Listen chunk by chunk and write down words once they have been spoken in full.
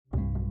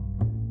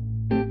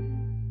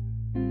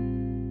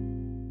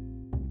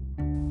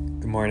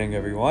morning,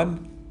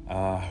 everyone.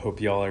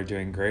 Hope y'all are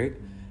doing great.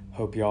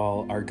 Hope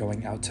y'all are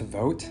going out to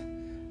vote.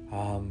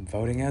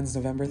 Voting ends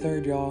November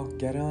 3rd, y'all.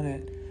 Get on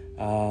it.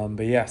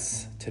 But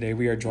yes, today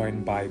we are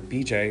joined by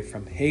BJ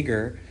from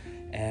Hager,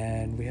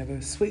 and we have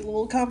a sweet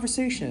little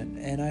conversation,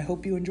 and I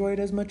hope you enjoy it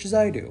as much as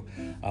I do.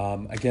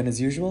 Again,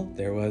 as usual,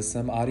 there was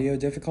some audio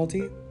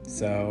difficulty,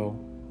 so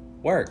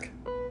work.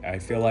 I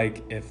feel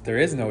like if there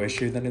is no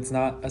issue, then it's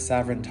not a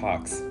Savrin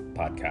Talks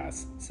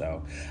podcast.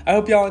 So I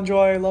hope y'all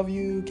enjoy. Love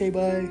you. Okay,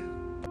 bye.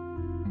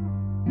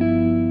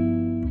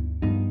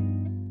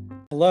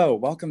 Hello,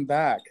 welcome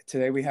back.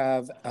 Today we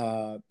have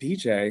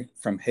BJ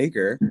from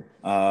Hager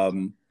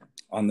on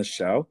the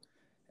show,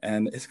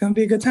 and it's going to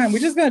be a good time. We're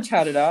just going to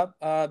chat it up.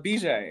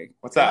 BJ,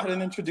 What's go up? ahead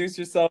and introduce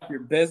yourself, your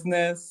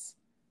business,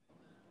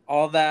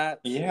 all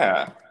that.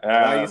 Yeah.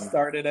 Why you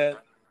started it.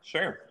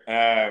 Sure.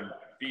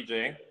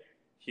 BJ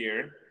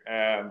here.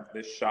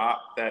 The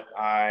shop that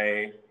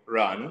I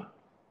run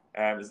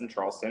is in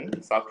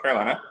Charleston, South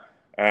Carolina.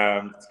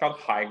 It's called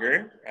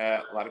Hager.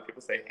 A lot of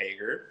people say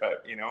Hager,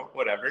 but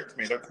whatever.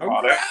 Tomato,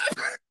 tomato.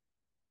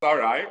 It's all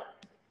right.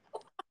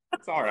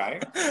 It's all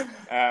right.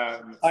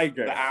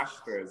 Hager. The ash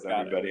throws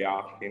everybody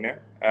off,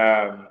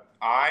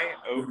 I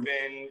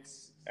opened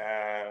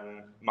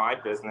my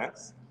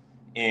business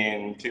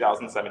in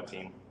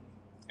 2017.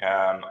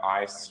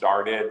 I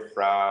started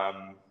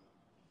from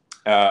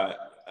a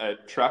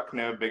truck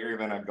no bigger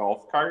than a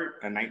golf cart,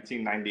 a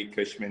 1990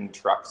 Cushman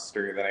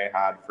truckster that I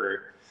had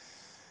for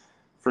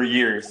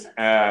years,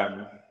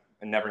 and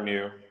never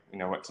knew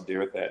what to do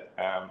with it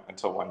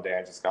until one day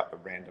I just got the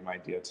random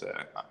idea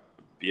to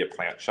be a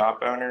plant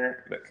shop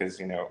owner, because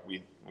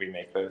we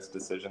make those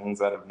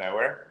decisions out of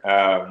nowhere.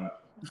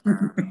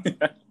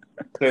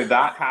 So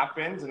that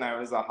happened, and I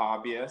was a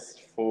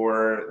hobbyist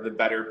for the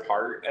better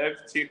part of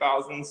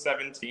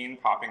 2017,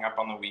 popping up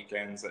on the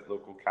weekends at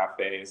local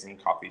cafes and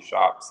coffee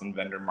shops and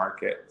vendor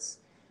markets,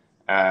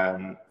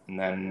 and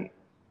then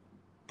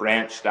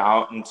branched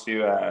out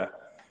into a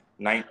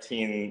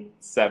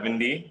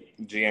 1970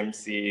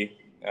 GMC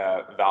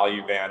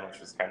value van, which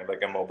was kind of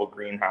like a mobile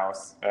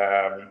greenhouse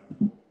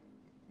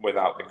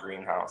without the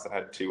greenhouse. It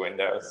had two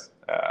windows,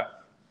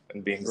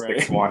 and being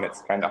 6'1",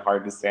 it's kind of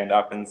hard to stand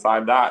up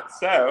inside that.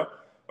 So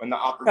when the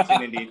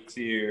opportunity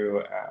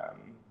to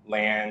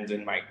land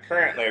in my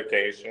current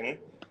location,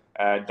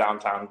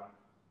 downtown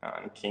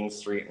on King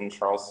Street in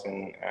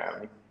Charleston,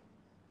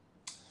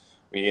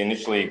 we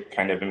initially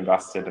kind of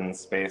invested in the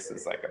space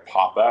as like a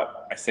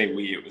pop-up. I say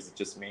we, it was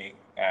just me.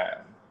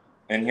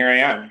 And here I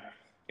am,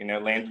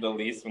 landed a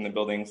lease when the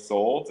building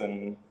sold,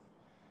 and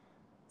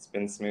it's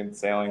been smooth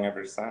sailing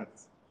ever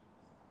since.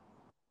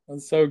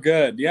 That's so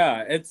good.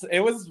 Yeah,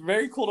 it was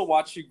very cool to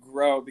watch you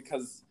grow,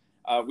 because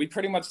we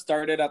pretty much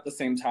started at the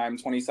same time,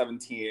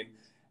 2017,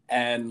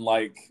 and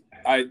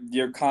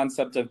your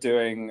concept of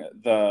doing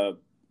the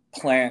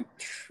plant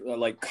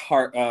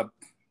cart.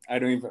 I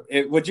don't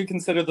even. Would you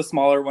consider the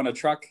smaller one a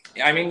truck?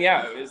 I mean,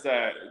 yeah, it was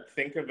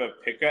think of a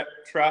pickup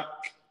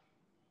truck,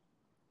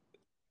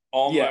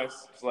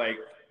 almost like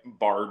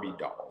Barbie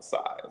doll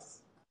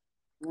size.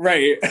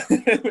 Right.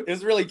 It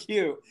was really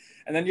cute.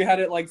 And then you had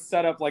it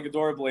set up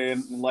adorably,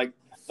 and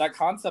that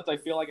concept, I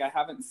feel like I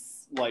haven't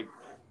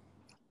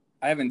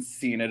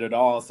seen it at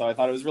all. So I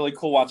thought it was really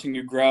cool watching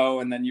you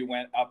grow. And then you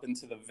went up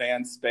into the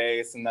van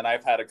space, and then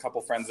I've had a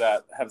couple friends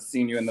that have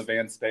seen you in the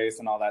van space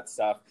and all that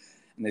stuff,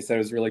 and they said it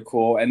was really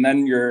cool. And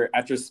then you're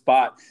at your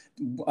spot.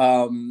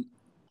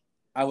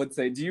 I would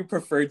say, do you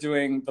prefer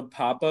doing the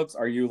pop-ups?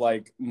 Are you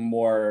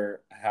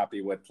more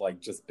happy with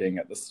just being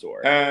at the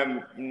store?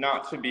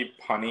 Not to be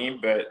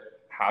punny, but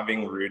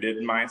having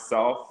rooted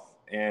myself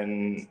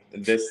in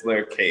this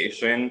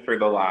location for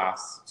the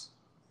last,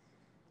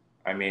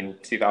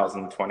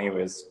 2020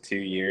 was 2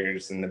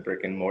 years in the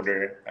brick and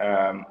mortar.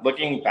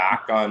 Looking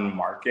back on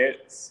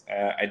markets,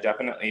 I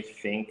definitely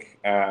think,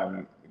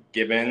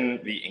 given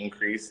the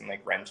increase in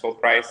rental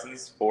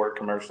prices for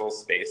commercial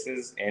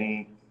spaces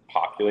in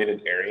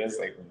populated areas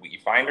like we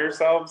find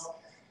ourselves,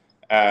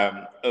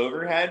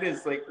 overhead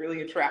is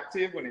really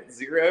attractive when it's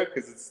zero,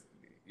 because it's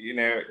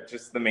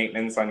just the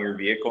maintenance on your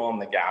vehicle and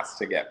the gas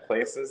to get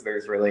places.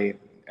 There's really,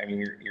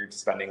 you're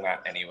spending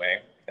that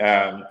anyway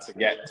to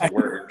get to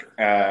work.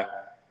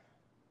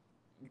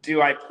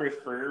 Do I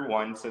prefer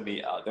one to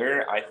the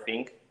other? I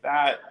think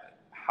that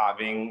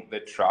having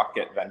the truck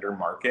at vendor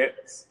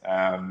markets,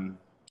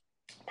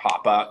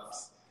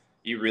 pop-ups,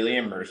 you really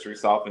immerse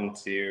yourself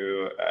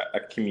into a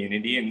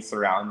community and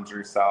surround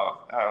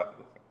yourself.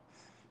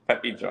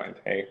 Peppy joined.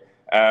 Hey,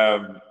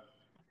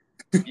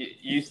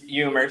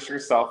 you immerse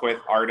yourself with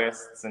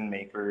artists and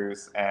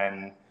makers,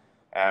 and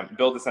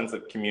build a sense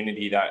of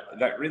community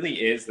that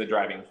really is the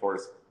driving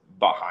force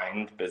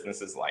behind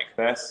businesses like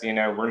this.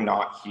 We're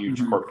not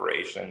huge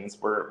corporations.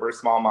 We're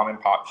small mom and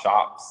pop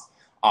shops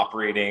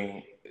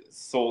operating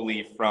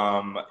solely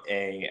from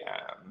a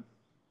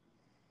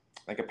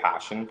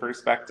passion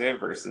perspective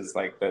versus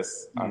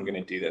this, I'm going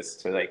to do this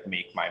to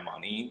make my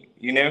money,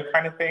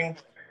 kind of thing.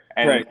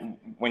 And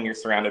when you're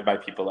surrounded by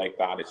people like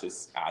that, it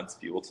just adds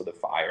fuel to the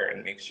fire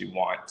and makes you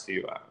want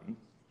to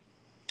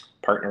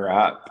partner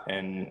up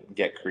and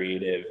get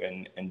creative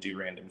and do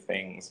random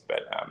things.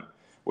 But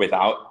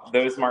without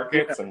those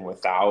markets and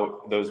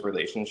without those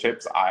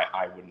relationships,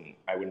 I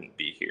wouldn't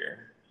be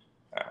here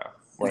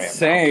where I am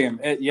Same.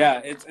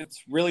 now.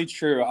 It's really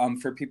true.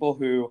 For people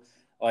who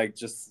like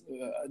just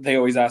they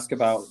always ask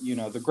about, you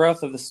know, the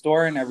growth of the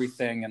store and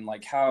everything, and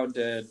like how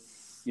did,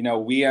 you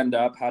know,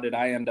 how did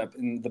I end up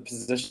in the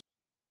position?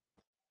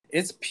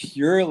 It's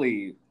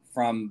purely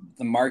from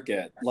the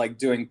market, like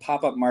doing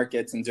pop-up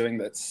markets and doing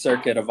the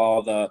circuit of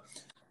all the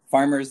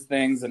farmers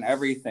things and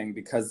everything,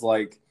 because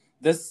like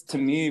this to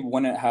me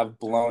wouldn't have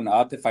blown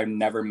up if I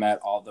never met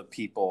all the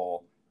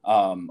people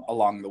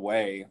along the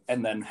way,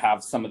 and then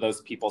have some of those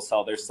people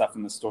sell their stuff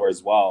in the store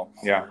as well.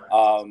 Yeah.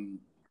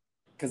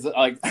 Because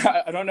like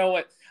I don't know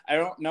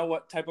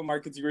what type of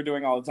markets you were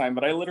doing all the time,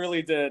 but I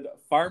literally did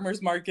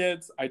farmers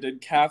markets, I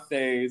did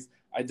cafes,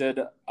 I did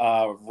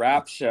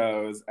rap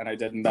shows, and I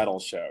did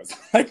metal shows.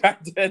 Like I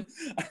did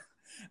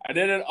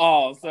it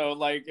all. So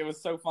like it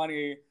was so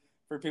funny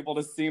for people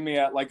to see me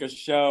at like a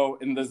show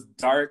in this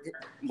dark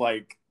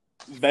like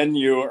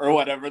venue or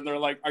whatever, and they're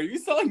like, "Are you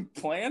selling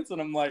plants?"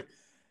 And I'm like,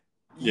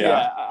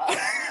 "Yeah,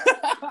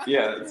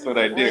 yeah, that's what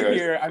I do." We're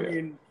here. I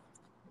mean,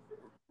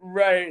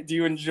 right? Do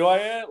you enjoy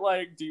it?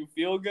 Like, do you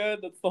feel good?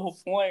 That's the whole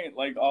point.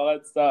 Like all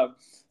that stuff.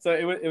 So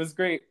it was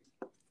great.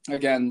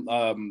 Again,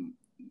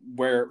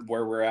 where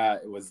we're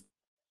at, it was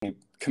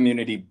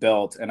community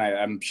built, and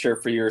I'm sure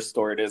for your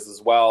store it is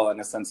as well, in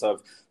a sense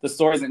of the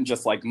store isn't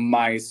just like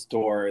my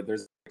store.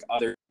 There's like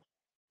other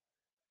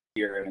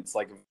here, and it's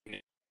like,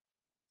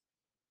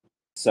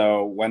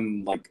 so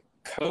when like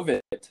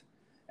COVID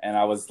and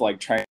I was like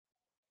trying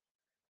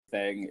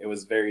thing, it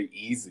was very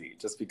easy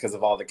just because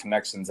of all the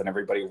connections, and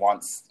everybody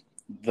wants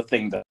the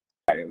thing to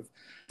thrive,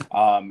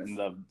 and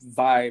the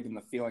vibe and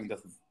the feeling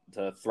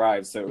to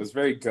thrive. So it was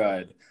very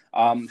good.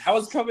 How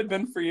has COVID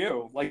been for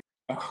you? Like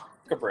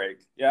a break,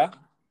 yeah?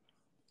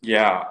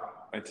 Yeah,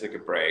 I took a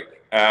break.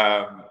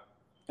 In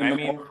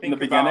the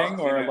beginning,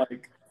 or you know,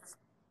 like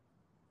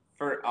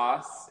for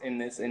us in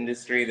this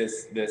industry,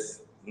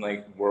 this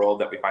like world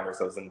that we find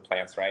ourselves in,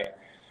 plants, right?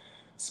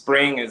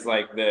 Spring is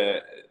like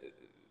the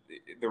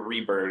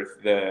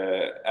rebirth.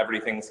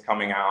 Everything's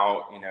coming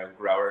out. You know,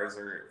 growers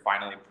are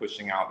finally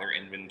pushing out their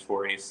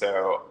inventory.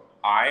 So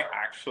I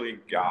actually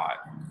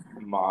got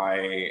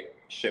my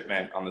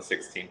shipment on the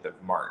 16th of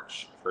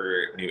March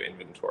for new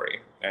inventory.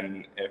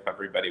 And if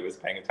everybody was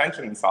paying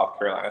attention in South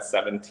Carolina,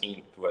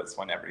 17th was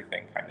when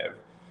everything kind of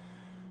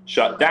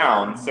shut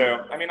down.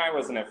 So, I mean, I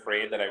wasn't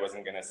afraid that I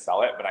wasn't going to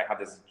sell it, but I had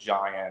this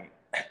giant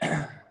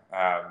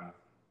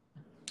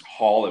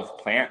haul of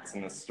plants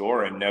in the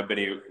store and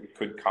nobody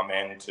could come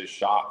in to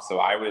shop. So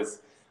I was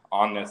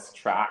on this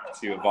track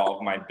to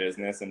evolve my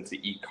business into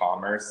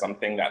e-commerce,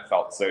 something that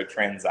felt so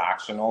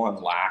transactional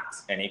and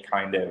lacked any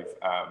kind of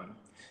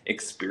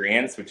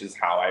experience, which is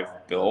how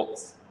I've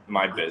built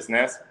my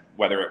business,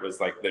 whether it was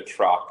like the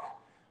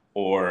truck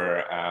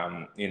or,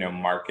 you know,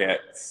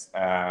 markets.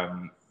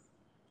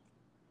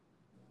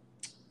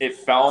 It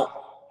felt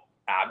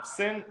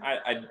absent.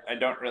 I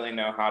don't really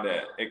know how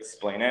to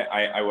explain it.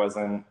 I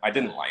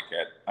didn't like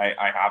it.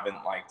 I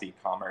haven't liked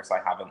e-commerce.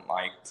 I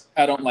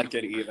don't like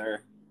it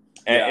either.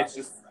 It's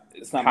just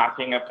it's not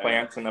packing a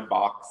plant in a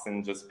box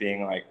and just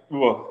being like,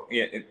 whoa,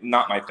 yeah,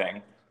 not my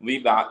thing.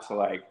 Leave that to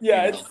like,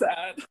 it's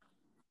sad.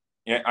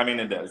 Yeah, I mean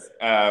it is.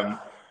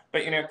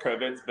 But you know,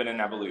 COVID's been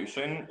an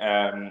evolution.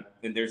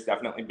 There's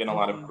definitely been a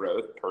lot of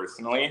growth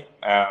personally.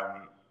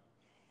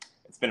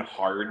 It's been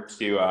hard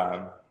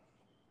to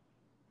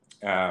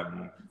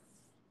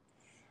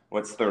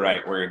what's the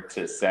right word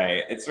to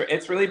say?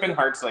 It's really been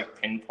hard to like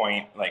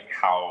pinpoint like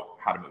how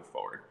to move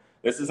forward.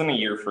 This isn't a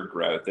year for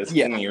growth. This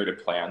isn't a year to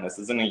plan. This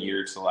isn't a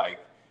year to like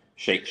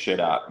shake shit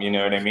up. You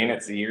know what I mean?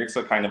 It's a year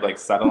to kind of like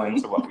settle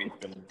into what we've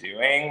been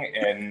doing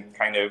and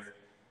kind of.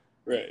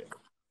 Right.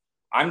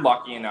 I'm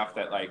lucky enough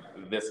that like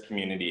this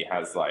community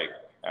has like,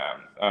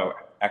 oh,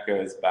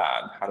 echo is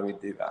bad. How do we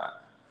do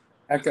that?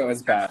 Echo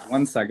is bad.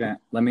 1 second.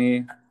 Let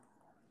me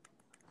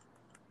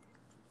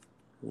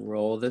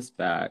roll this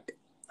back.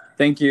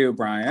 Thank you,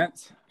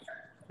 Bryant.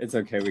 It's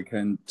okay. We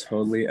can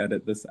totally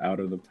edit this out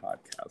of the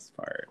podcast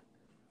part.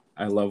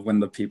 I love when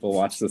the people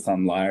watch this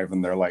on live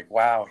and they're like,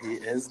 wow, he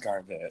is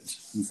garbage.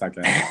 1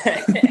 second.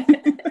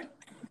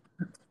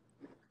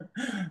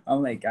 Oh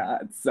my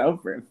God, so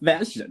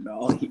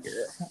professional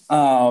here.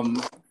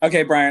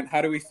 Okay, Bryant,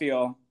 how do we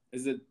feel?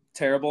 Is it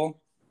terrible?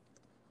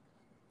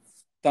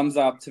 Thumbs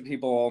up to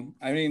people.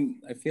 I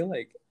mean, I feel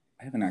like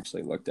I haven't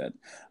actually looked at.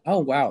 Oh,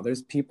 wow,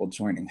 there's people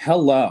joining.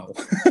 Hello.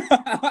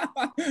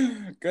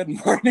 Good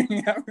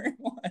morning,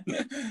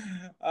 everyone.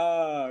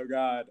 Oh,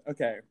 God.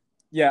 Okay.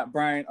 Yeah,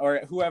 Brian, or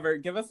whoever,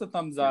 give us a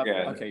thumbs up.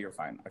 Okay, you're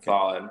fine. Okay.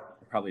 Solid.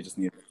 I probably just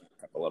need to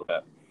back up a little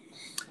bit.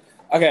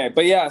 Okay,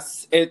 but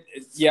yes, the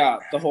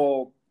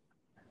whole,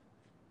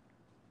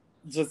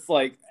 just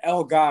like,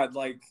 oh God,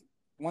 like,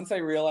 once I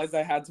realized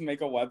I had to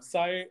make a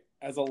website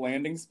as a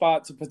landing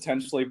spot to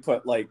potentially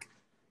put like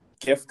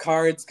gift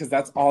cards, because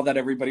that's all that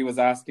everybody was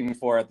asking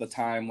for at the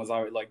time, was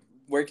always like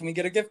where can we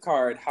get a gift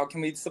card? How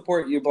can we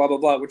support you? Blah, blah,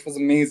 blah, which was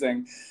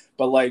amazing.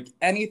 But like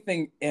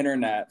anything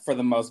internet for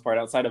the most part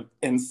outside of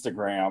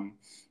Instagram,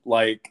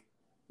 like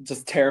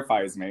just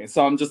terrifies me.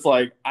 So I'm just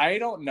like, I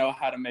don't know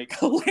how to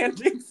make a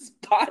landing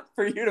spot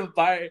for you to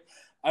buy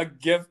a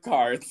gift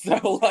card.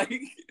 So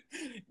like,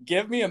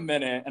 give me a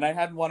minute. And I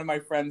had one of my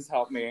friends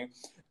help me.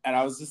 And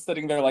I was just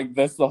sitting there like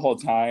this the whole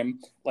time,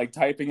 like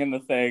typing in the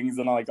things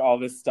and like all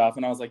this stuff.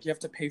 And I was like, you have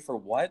to pay for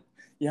what?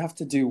 You have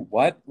to do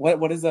what?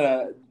 What is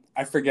a,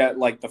 I forget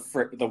like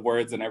the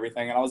words and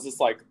everything. And I was just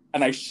like,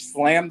 and I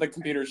slammed the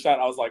computer shut.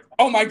 I was like,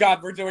 oh my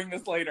God, we're doing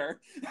this later.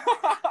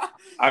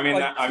 I mean,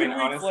 Like,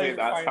 honestly, later,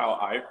 that's how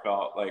I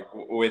felt like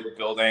with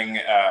building,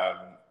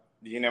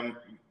 you know,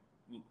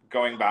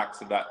 going back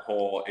to that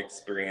whole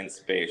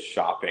experience-based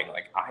shopping.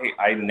 Like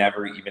I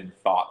never even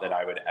thought that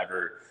I would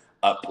ever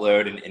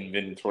upload an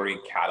inventory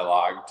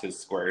catalog to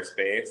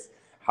Squarespace,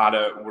 how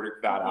to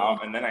work that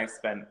out. And then I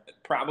spent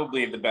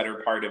probably the better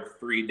part of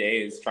 3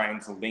 days trying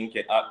to link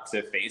it up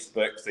to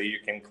Facebook so you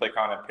can click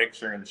on a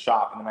picture and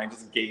shop. And then I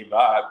just gave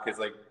up because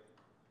like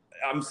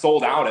I'm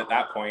sold out at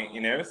that point,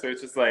 you know? So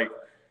it's just like,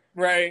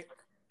 right.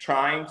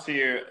 Trying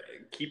to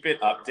keep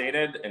it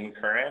updated and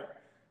current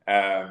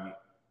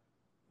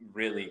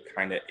really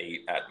kind of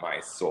ate at my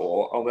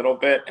soul a little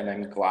bit. And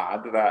I'm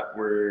glad that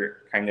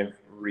we're kind of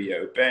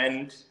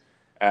reopened.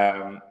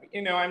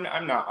 You know,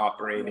 I'm not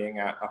operating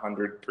at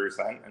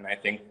 100%. And I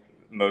think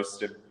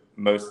most of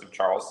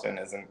Charleston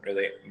isn't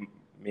really,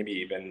 maybe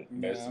even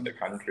most of the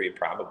country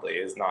probably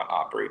is not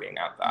operating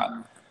at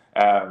that.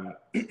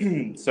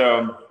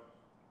 So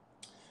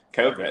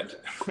COVID.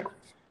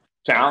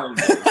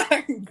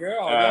 Challenging.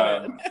 Girl,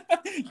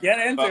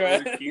 get into but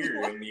it. We're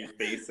here and you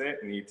face it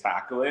and you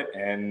tackle it.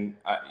 And,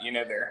 you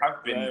know, there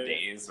have been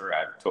days where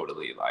I've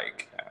totally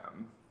like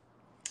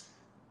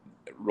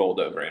rolled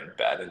over in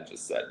bed and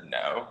just said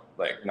no,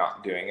 like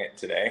not doing it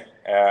today.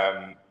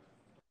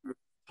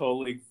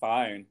 Totally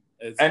fine.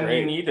 It's and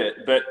great. You need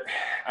it. But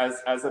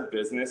as a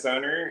business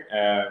owner,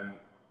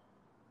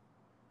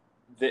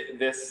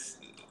 this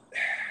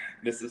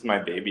is my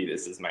baby.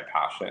 This is my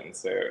passion.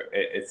 So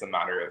it's a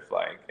matter of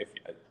like,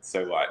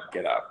 so what,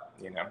 get up,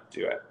 you know,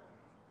 do it.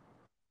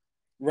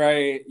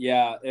 Right.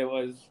 Yeah, it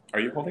was. Are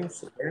you holding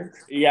scissors?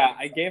 Yeah,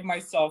 I gave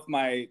myself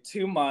my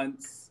 2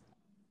 months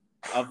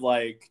of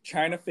like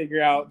trying to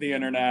figure out the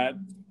internet,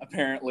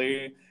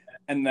 apparently,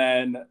 and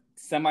then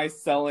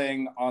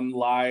semi-selling on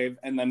live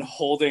and then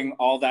holding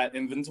all that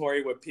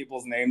inventory with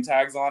people's name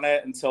tags on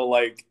it until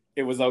like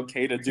it was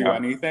okay to do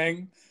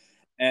anything.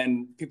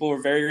 And people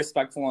were very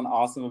respectful and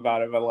awesome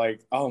about it. But like,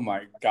 oh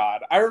my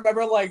God. I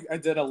remember like I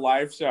did a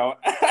live show.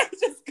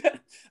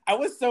 I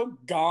was so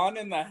gone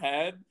in the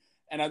head.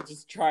 And I'm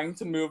just trying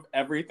to move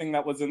everything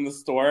that was in the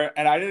store.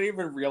 And I didn't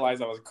even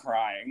realize I was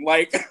crying.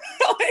 Like,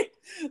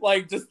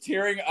 like just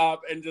tearing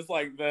up and just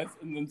like this.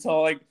 And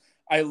until like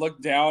I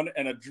looked down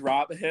and a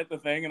drop hit the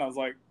thing. And I was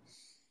like,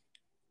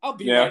 I'll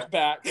be right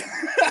back.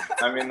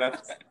 I mean,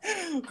 that's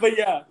but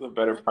yeah, the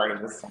better part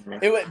of this summer.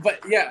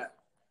 But yeah.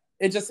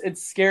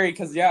 It's scary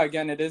because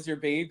again, it is your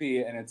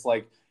baby, and it's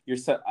like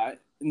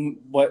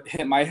what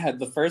hit my head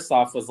the first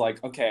off was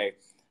like, okay,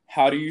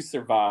 how do you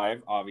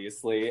survive,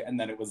 obviously, and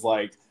then it was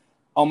like,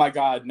 oh my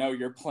God, no,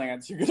 your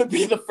plants, you're gonna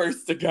be the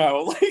first to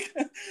go,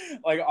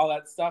 like all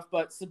that stuff.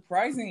 But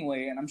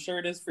surprisingly, and I'm sure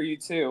it is for you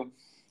too,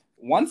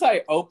 once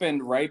I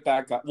opened right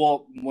back up,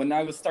 well, when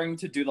I was starting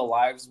to do the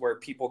lives where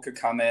people could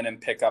come in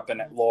and pick up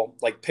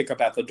pick up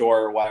at the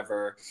door or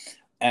whatever,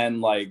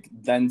 and like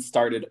then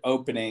started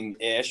opening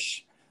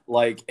ish.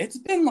 Like it's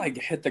been like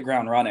hit the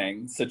ground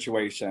running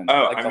situation.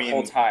 Like the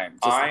whole time.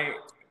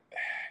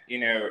 You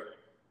know,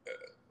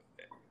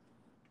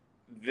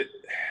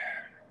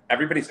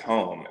 everybody's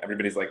home.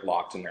 Everybody's like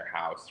locked in their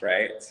house,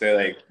 right? So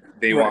like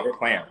they want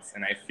plants,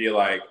 and I feel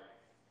like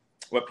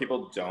what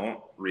people don't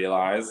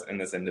realize in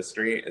this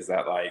industry is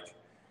that like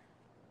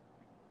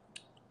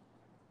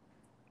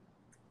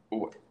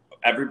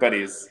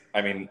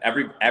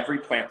every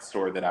plant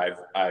store that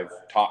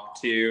I've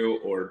talked to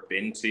or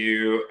been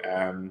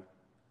to.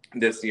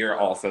 This year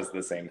all says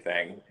the same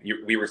thing.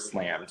 We were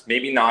slammed.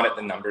 Maybe not at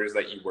the numbers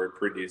that you were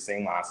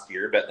producing last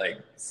year, but like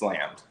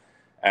slammed.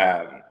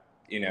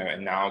 You know,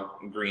 and now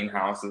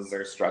greenhouses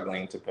are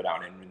struggling to put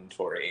out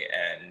inventory,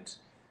 and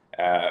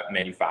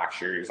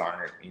manufacturers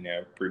aren't, you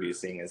know,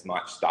 producing as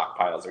much.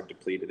 Stockpiles are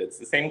depleted. It's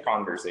the same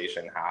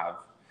conversation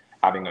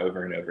having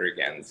over and over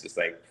again. It's just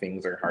like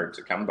things are hard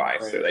to come by.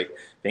 Right. So like,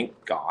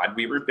 thank God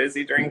we were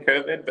busy during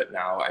COVID, but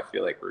now I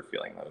feel like we're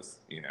feeling those,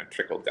 you know,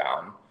 trickle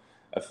down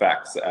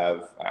effects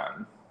of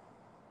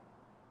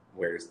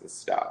where's the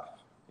stuff,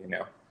 you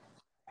know?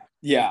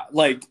 Yeah,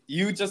 like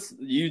you just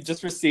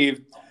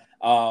received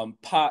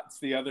pots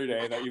the other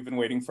day that you've been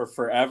waiting for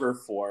forever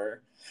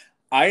for.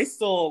 I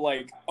still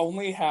like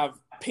only have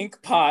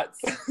pink pots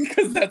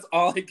because that's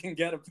all I can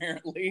get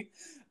apparently.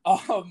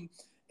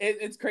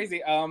 It's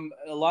crazy. A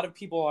lot of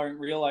people aren't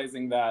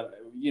realizing that,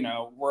 you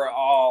know, we're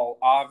all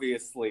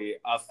obviously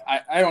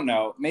I don't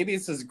know, maybe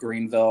it's just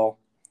Greenville.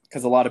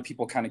 because a lot of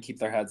people kind of keep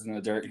their heads in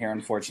the dirt here,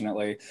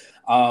 unfortunately.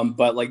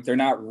 But like they're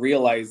not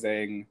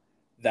realizing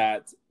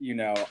that, you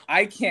know,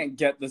 I can't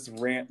get this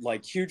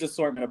like huge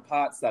assortment of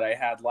pots that I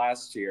had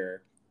last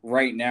year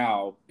right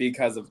now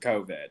because of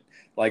COVID.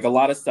 Like a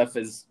lot of stuff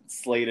is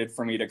slated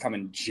for me to come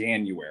in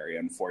January,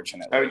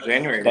 unfortunately. Oh,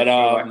 January. But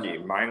You're so lucky.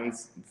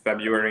 Mine's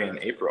February and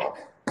April.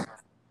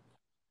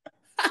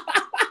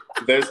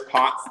 Those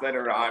pots that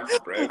arrived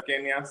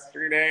broken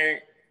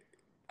yesterday,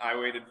 I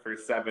waited for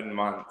 7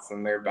 months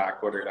and they're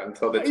back ordered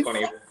until the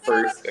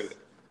 21st of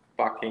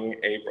fucking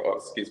April. Oh,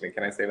 excuse me.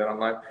 Can I say that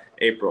online?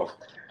 April.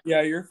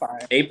 Yeah, you're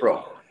fine.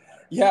 April.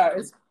 Yeah.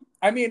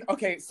 I mean,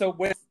 okay. So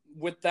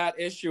with that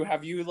issue,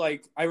 have you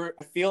like, I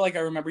feel like I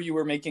remember you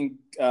were making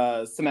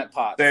cement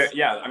pots. So,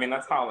 yeah. I mean,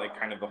 that's how like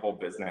kind of the whole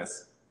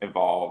business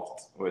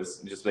evolved, was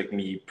just like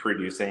me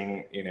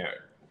producing, you know,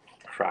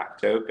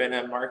 cracked open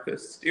a Martha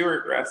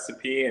Stewart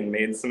recipe and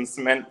made some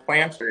cement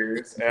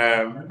planters.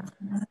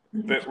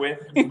 But with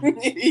queen.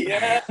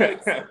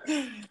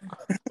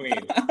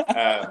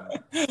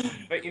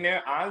 But you know,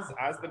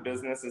 as the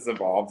business has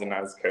evolved and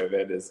as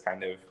COVID is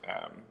kind of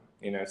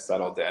you know,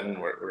 settled in,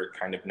 we're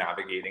kind of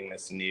navigating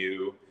this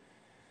new,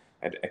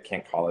 I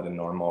can't call it a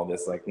normal,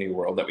 this like new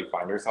world that we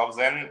find ourselves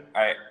in.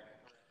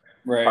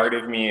 Part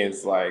of me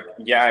is like,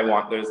 yeah, I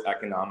want those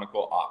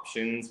economical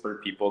options for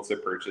people to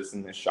purchase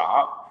in the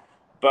shop.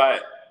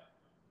 But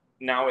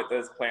now with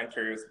those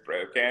planters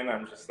broken,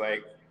 I'm just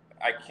like,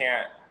 I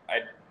can't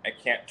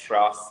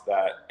trust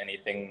that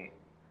anything,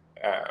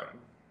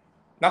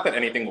 not that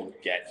anything will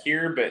get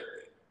here, but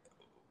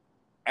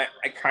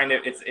I kind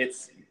of,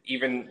 it's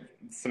even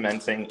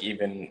cementing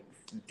even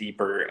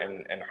deeper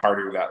and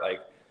harder that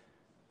like,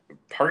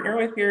 partner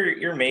with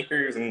your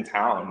makers in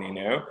town, you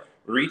know,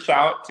 reach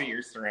out to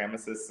your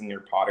ceramicists and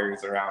your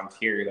potters around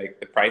here. Like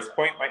the price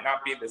point might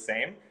not be the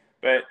same,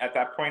 but at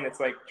that point, it's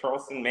like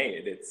Charleston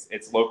made.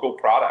 It's local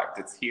product.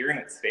 It's here and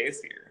it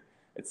stays here.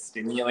 It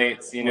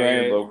stimulates, you know,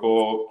 your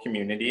local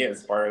community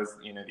as far as,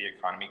 you know, the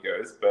economy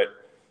goes, but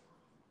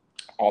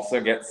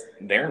also gets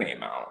their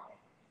name out.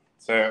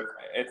 So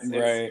it's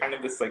kind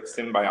of this like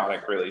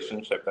symbiotic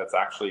relationship that's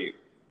actually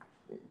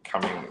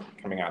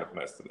coming out of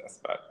most of this.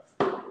 But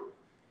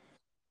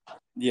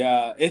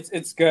yeah,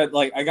 it's good.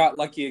 Like I got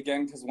lucky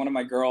again because one of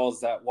my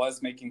girls that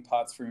was making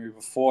pots for me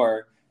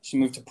before, she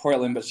moved to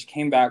Portland, but she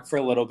came back for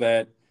a little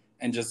bit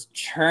and just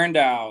churned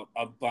out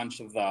a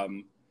bunch of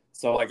them.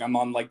 So like I'm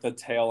on like the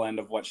tail end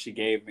of what she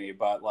gave me,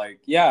 but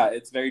like, yeah,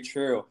 it's very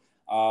true.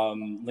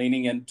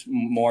 Leaning in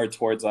more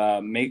towards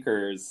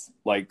makers,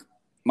 like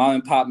mom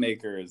and pop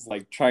makers,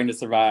 like trying to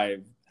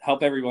survive,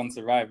 help everyone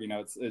survive. You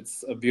know,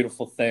 it's a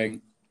beautiful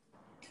thing.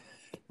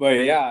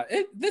 But yeah,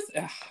 it's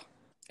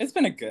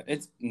been good.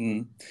 It's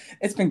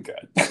been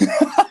good.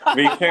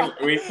 we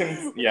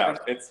can yeah,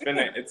 it's been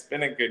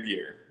a good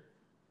year.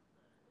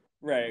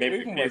 Right. Maybe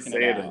we've been working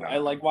it out. I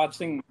like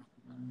watching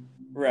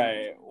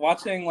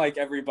like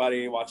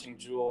everybody, watching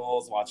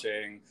Jules,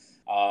 watching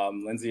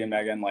Lindsay and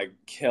Megan like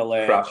kill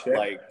it.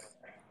 Like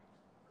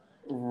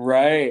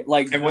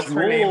like, and what's Jules,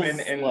 her name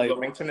in like,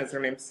 Wilmington? Is her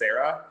name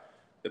Sarah?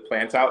 The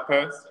Plant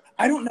Outpost?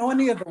 I don't know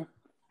any of them.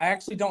 I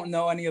actually don't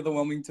know any of the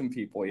Wilmington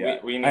people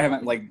yet. We I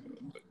haven't like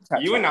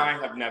you and I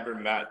have never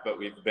met, but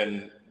we've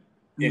been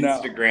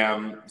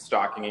Instagram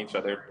stalking each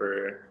other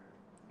for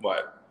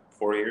what,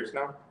 4 years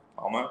now?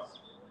 Almost.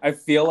 I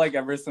feel like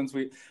ever since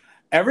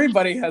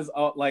everybody has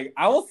like,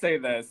 I will say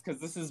this because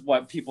this is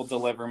what people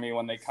deliver me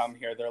when they come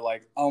here. They're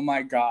like, oh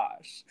my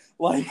gosh,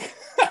 like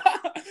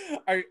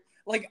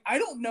I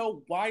don't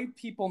know why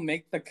people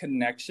make the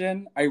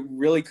connection. I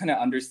really couldn't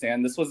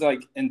understand. This was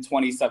like in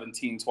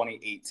 2017,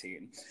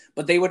 2018,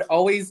 but they would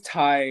always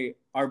tie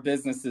our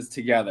businesses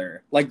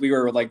together like we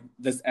were like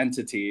this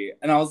entity,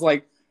 and I was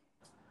like,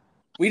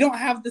 we don't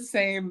have the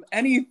same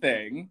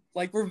anything.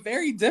 Like we're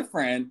very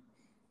different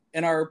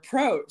in our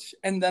approach.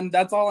 And then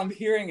that's all I'm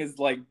hearing is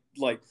like,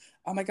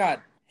 oh my God,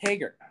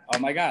 Hager. Oh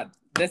my God,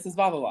 this is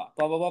blah, blah, blah,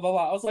 blah, blah, blah,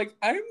 blah. I was like,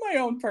 I'm my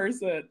own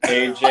person.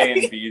 AJ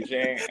and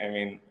BJ. I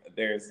mean,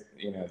 there's,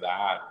 you know,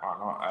 that.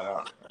 I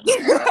don't.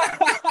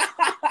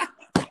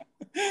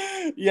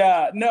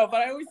 Yeah, no,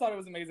 but I always thought it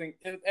was amazing.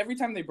 Every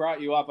time they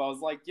brought you up, I was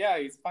like, yeah,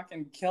 he's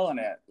fucking killing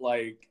it.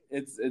 Like,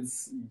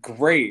 it's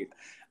great.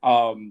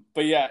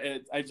 But yeah,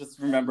 I just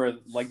remember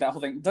like that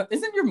whole thing.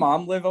 Isn't your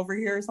mom live over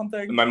here or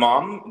something? My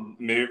mom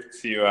moved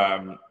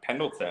to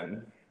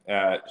Pendleton.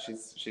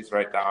 She's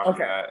right down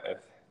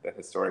the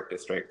historic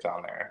district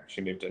down there.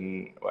 She moved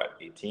in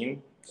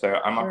 18. So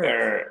I'm up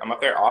there. I'm up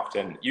there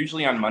often.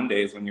 Usually on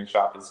Mondays when your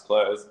shop is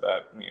closed,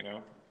 but you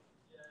know.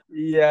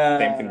 Yeah.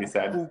 Same can be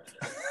said.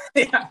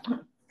 Yeah.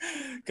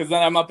 Because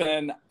then I'm up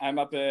in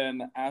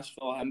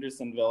Asheville,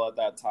 Hendersonville at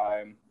that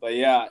time. But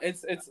yeah,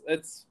 it's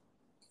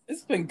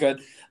been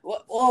good.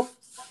 Well,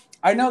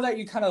 I know that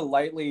you kind of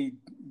lightly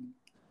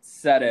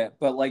said it,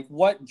 but like,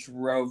 what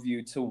drove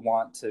you to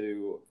want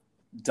to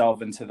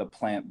delve into the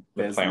plant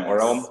business? The plant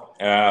world?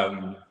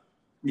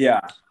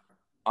 Yeah.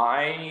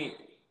 I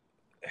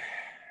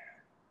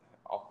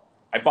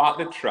bought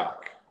the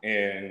truck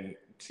in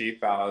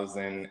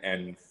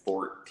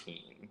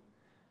 2014.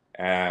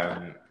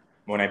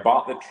 When I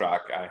bought the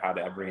truck, I had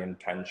every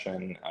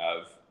intention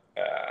of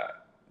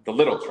the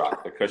little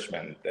truck, the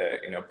Cushman,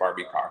 the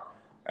Barbie car,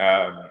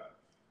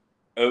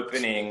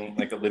 opening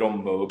like a little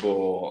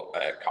mobile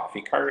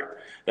coffee cart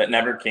that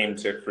never came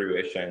to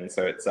fruition.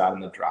 So it sat in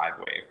the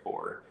driveway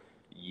for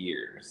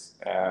years,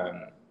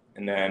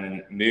 and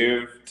then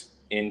moved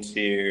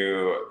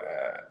into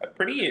a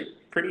pretty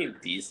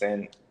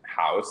decent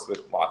house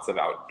with lots of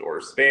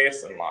outdoor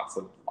space and lots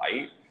of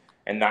light.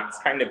 And that's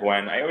kind of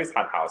when I always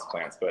had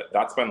houseplants, but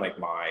that's when like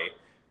my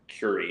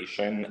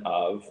curation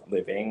of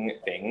living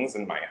things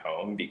in my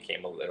home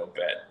became a little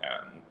bit,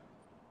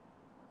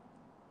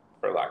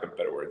 for lack of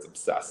better words,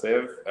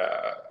 obsessive.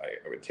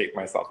 I would take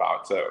myself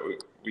out to,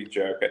 we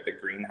joke at the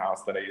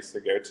greenhouse that I used to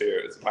go to,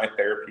 it was my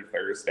therapy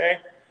Thursday.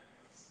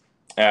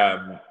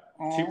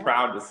 Too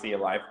proud to see a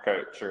life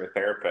coach or a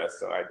therapist,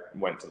 so I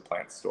went to the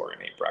plant store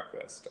and ate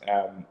breakfast.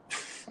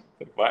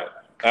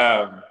 What?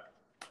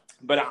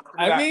 But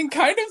I mean,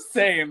 kind of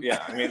same.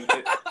 Yeah, I mean,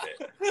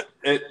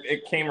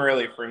 it came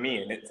early for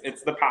me, and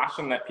it's the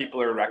passion that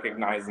people are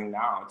recognizing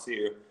now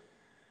too.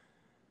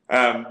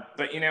 But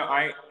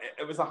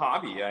it was a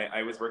hobby.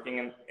 I was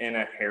working in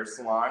a hair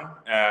salon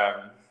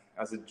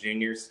as a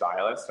junior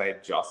stylist. I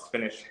had just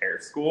finished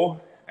hair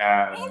school.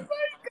 Oh my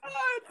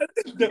god!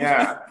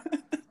 Yeah.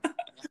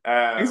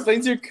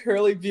 Explains your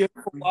curly,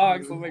 beautiful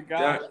locks. Oh my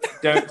god!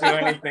 Don't do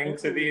anything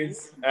to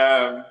these.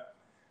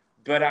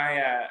 But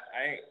I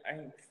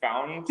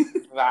found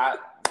that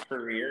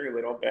career a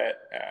little bit,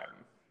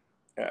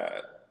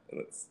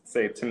 let's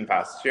say,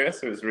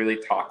 tempestuous. It was really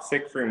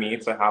toxic for me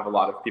to have a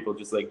lot of people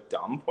just like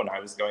dump when I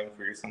was going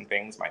through some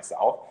things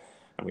myself,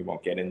 and we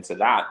won't get into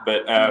that.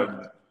 But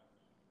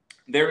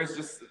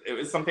it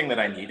was something that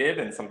I needed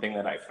and something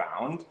that I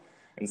found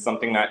and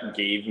something that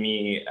gave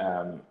me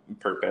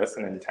purpose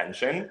and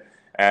intention.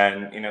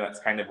 And, that's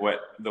kind of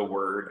what the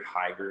word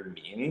higher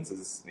means,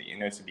 is,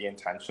 to be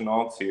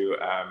intentional, to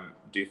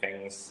do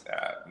things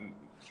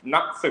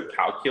not so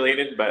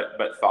calculated, but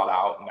thought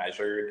out,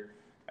 measured,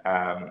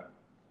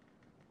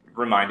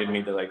 reminded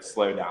me to like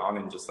slow down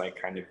and just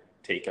like kind of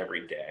take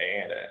every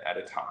day at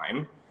a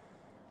time.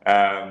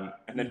 And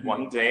then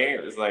one day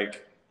it was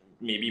like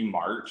maybe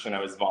March, and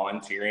I was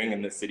volunteering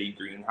in the city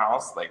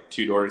greenhouse, like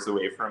 2 doors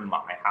away from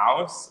my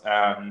house.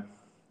 And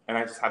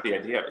I just had the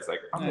idea. I was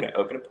like, I'm going to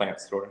open a plant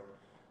store.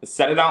 I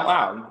said it out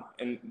loud,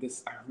 and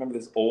I remember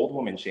this old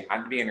woman, she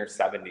had to be in her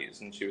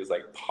 70s, and she was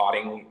like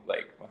potting,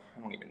 like, I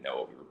don't even know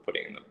what we were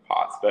putting in the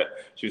pots, but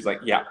she was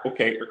like, yeah,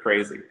 okay, you're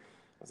crazy. I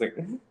was like,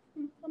 I'm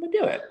gonna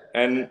do it.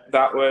 And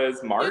that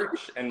was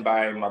March, and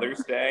by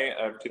Mother's Day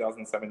of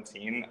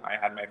 2017, I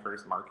had my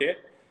first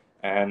market,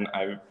 and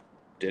I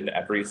did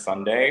every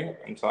Sunday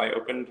until I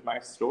opened my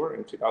store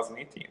in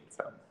 2018,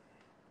 so.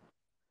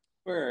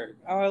 Sure.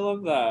 Oh, I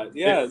love that.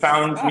 Yes. It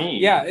found me.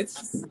 Yeah, it's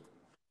just...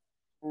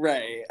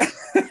 Right.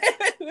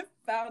 It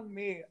found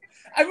me.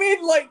 I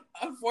mean, like,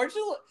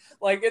 unfortunately,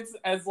 like, it's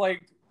as,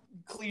 like,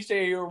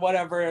 cliche or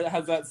whatever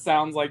as that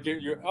sounds, like,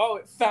 you're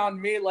it found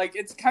me. Like,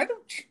 it's kind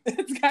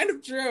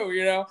of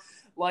true,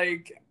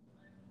 Like,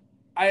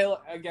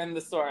 again, the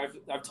story,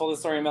 I've told the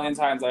story a million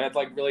times. I had,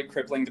 like, really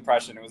crippling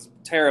depression. It was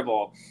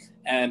terrible.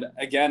 And,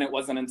 again, it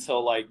wasn't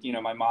until, like,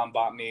 my mom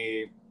bought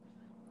me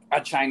a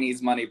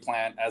Chinese money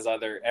plant, as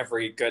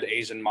every good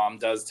Asian mom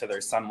does to their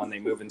son when they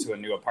move into a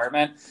new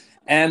apartment.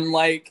 And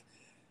like,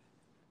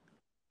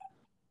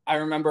 I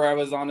remember I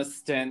was on a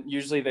stint,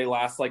 usually they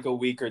last like a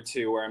week or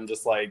two, where I'm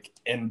just like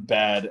in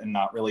bed and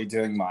not really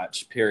doing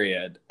much,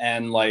 period.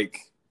 And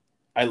like,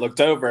 I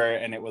looked over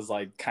and it was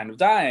like kind of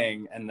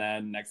dying. And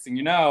then next thing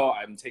you know,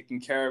 I'm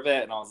taking care of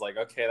it. And I was like,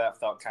 okay, that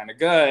felt kind of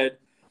good.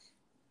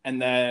 And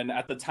then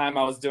at the time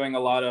I was doing a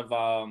lot of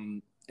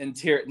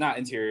not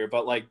interior,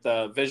 but like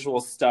the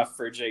visual stuff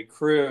for J.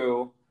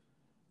 Crew.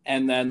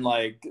 And then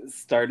like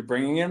started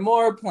bringing in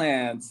more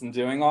plants and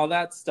doing all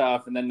that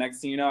stuff. And then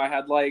next thing you know, I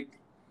had like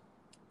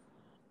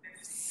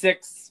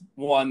 6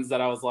 ones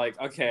that I was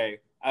like, okay,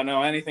 I don't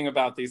know anything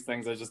about these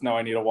things. I just know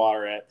I need to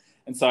water it.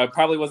 And so I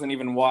probably wasn't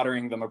even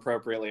watering them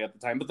appropriately at the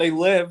time, but they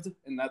lived,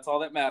 and that's all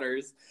that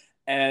matters.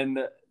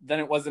 And then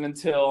it wasn't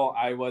until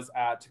I was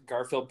at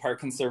Garfield Park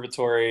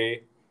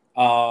Conservatory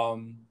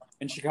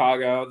in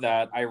Chicago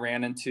that I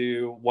ran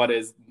into what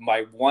is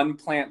my one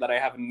plant that I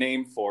have a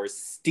name for,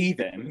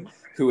 Steven,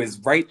 who is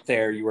right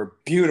there. You are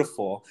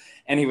beautiful.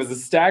 And he was a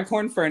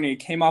staghorn fern. He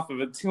came off of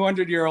a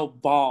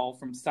 200-year-old ball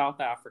from South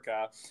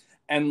Africa.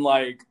 And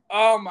like,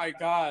 oh my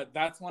God,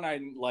 that's when I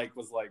like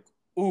was like,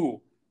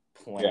 ooh,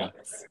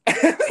 plants.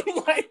 Yeah.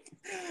 Like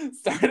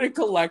started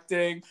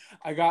collecting.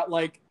 I got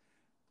like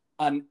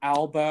an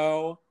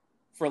Albo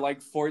for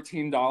like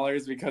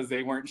 $14 because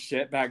they weren't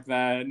shit back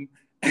then.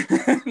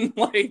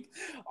 Like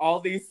all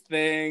these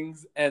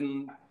things,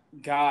 and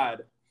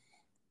God.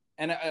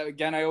 And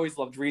again, I always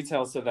loved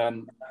retail. So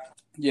then,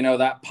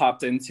 that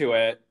popped into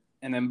it.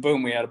 And then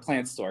boom, we had a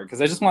plant store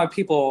because I just wanted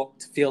people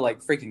to feel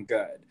like freaking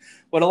good.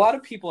 What a lot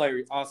of people,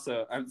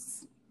 I'm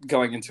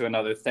going into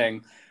another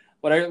thing.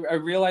 What I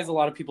realize a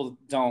lot of people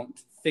don't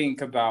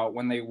think about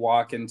when they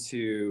walk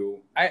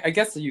into, I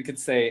guess you could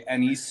say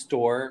any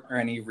store or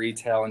any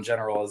retail in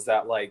general, is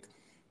that like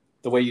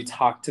the way you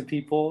talk to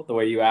people, the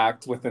way you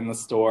act within the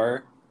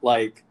store.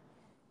 Like,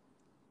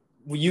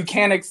 you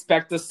can't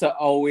expect us to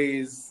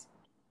always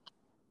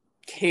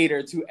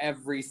cater to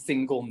every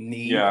single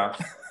need. Yeah.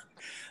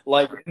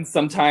 Like, and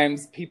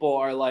sometimes people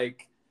are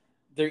like,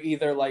 they're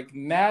either like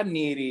mad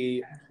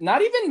needy,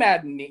 not even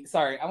mad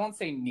sorry, I won't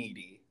say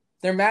needy.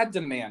 They're mad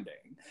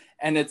demanding.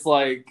 And it's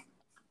like,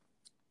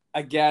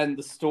 again,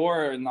 the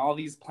store and all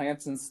these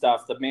plants and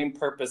stuff, the main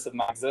purpose of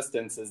my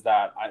existence is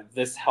that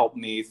this helped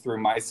me through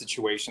my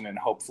situation, and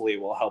hopefully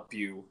will help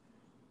you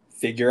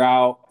figure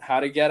out how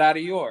to get out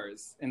of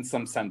yours in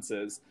some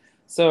senses.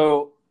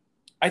 So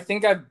I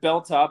think I've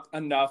built up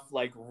enough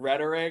like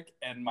rhetoric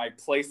and my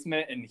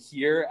placement in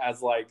here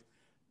as like,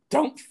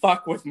 don't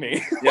fuck with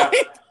me. Yeah.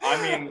 Like,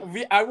 I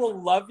mean, I will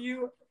love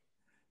you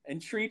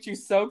and treat you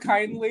so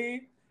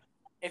kindly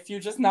if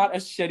you're just not a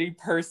shitty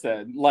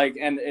person. Like,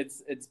 and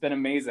it's been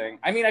amazing.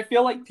 I mean, I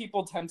feel like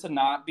people tend to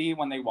not be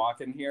when they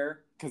walk in here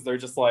because they're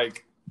just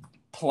like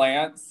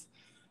plants,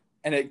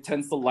 and it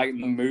tends to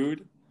lighten the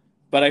mood.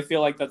 But I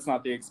feel like that's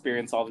not the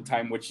experience all the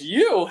time, which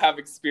you have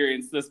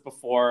experienced this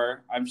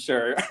before, I'm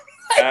sure.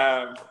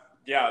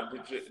 Yeah,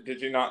 did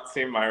you not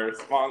see my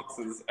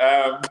responses?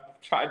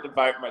 Tried to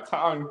bite my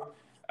tongue.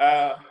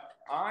 I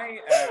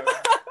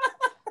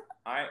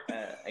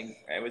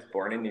was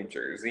born in New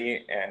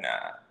Jersey, and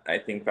I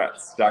think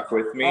that stuck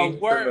with me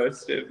for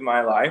most of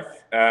my life.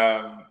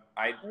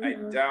 I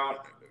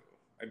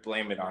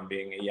blame it on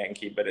being a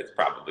Yankee, but it's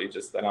probably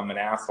just that I'm an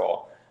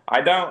asshole.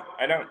 I don't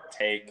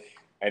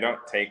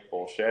take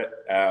bullshit.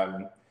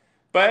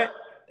 But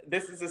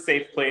this is a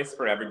safe place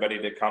for everybody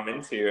to come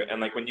into.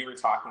 And like when you were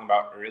talking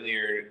about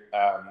earlier,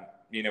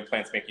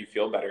 plants make you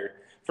feel better.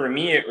 For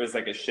me, it was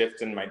like a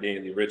shift in my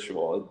daily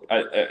ritual,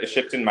 a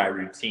shift in my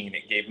routine.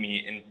 It gave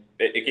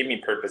me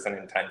purpose and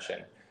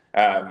intention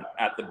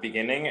at the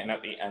beginning and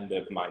at the end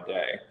of my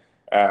day.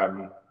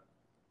 And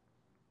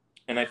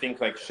I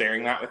think like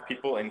sharing that with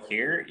people in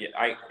here,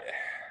 I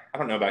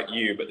don't know about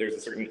you, but there's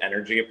a certain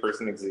energy a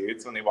person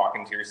exudes when they walk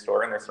into your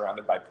store and they're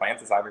surrounded by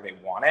plants. It's either they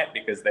want it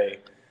because they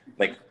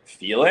like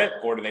feel it,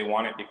 or do they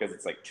want it because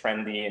it's like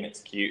trendy and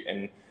it's cute.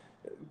 And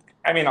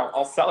I mean,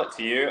 I'll sell it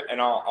to you and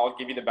I'll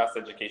give you the best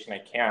education I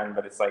can,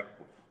 but it's like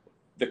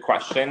the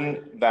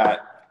question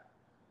that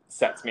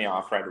sets me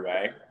off right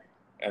away,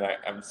 and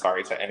I'm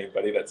sorry to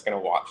anybody that's going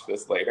to watch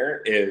this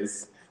later,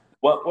 is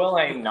what will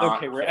I not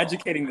Okay, we're kill?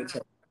 educating the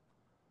children.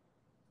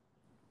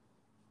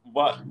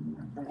 What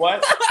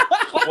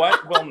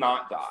will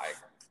not die?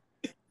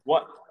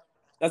 What?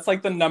 That's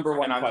like the number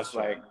one and I'm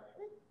question. Just like,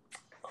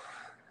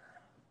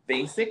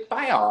 basic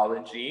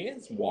biology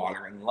is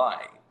water and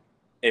light.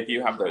 If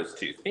you have those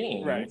two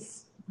things, right,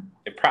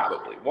 it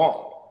probably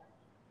won't.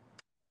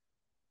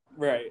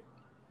 Right.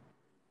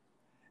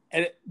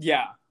 And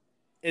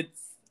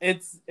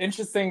it's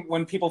interesting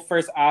when people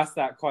first ask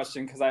that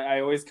question, because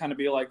I always kind of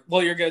be like,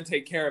 well, you're going to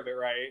take care of it,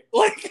 right?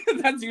 Like,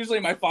 that's usually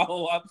my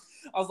follow-up.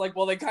 I was like,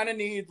 well, they kind of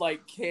need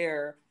like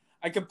care.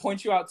 I could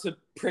point you out to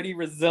pretty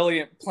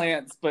resilient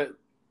plants, but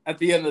at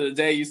the end of the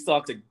day, you still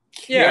have to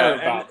care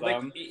about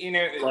them.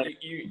 Like,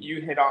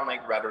 you hit on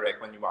like rhetoric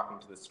when you walk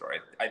into the store.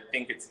 I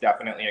think it's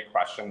definitely a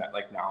question that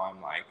like now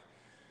I'm like,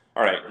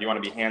 all right, do you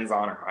want to be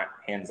hands-on or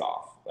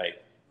hands-off?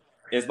 Like,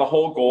 is the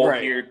whole goal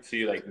here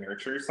to like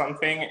nurture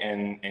something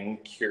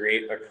and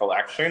curate a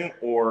collection,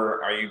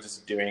 or are you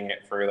just doing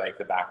it for like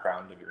the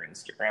background of your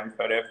Instagram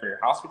photo for your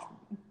house? Which,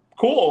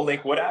 cool,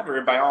 like whatever,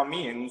 by all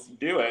means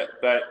do it,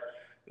 but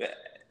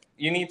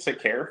you need to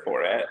care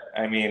for it.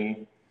 I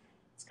mean,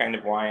 it's kind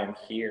of why I'm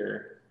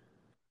here.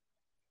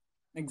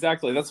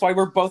 Exactly. That's why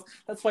we're both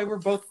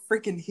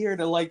freaking here,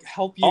 to like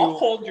help you. I'll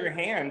hold your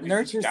hand.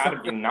 Nurture. You gotta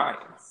be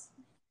nice.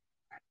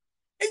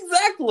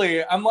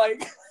 Exactly. I'm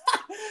like,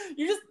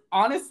 you just,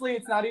 honestly,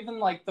 it's not even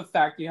like the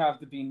fact you have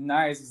to be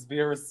nice. Just be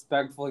a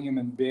respectful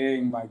human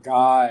being. My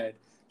God,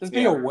 just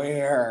be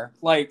aware.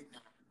 Like,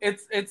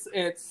 it's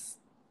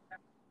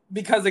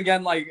because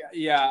again, like,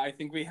 I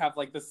think we have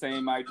like the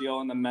same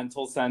ideal in the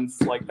mental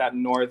sense, like that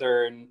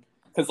northern,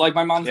 because like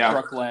my mom's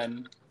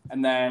Brooklyn,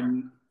 and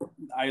then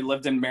I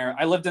lived in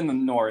the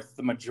north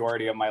the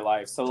majority of my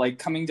life. So like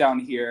coming down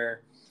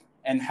here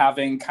and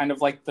having kind of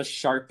like the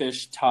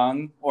sharpish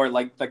tongue, or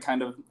like the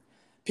kind of,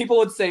 people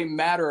would say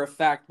matter of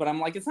fact, but I'm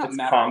like, it's not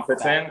matter of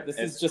fact. This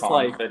is just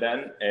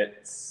confident. Like,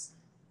 it's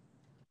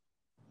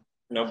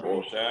no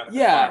bullshit.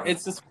 Yeah,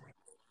 it's just,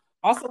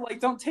 also like,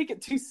 don't take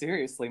it too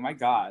seriously. My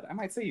God, I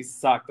might say you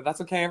suck, but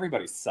that's okay.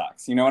 Everybody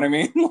sucks. You know what I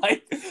mean?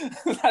 Like,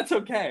 that's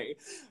okay.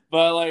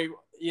 But like,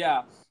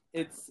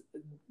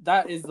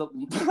 that is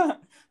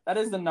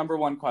the number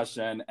one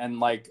question. And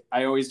like,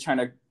 I always try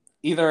to,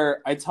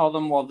 either I tell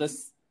them, well,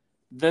 this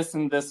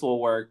and this will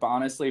work, but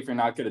honestly, if you're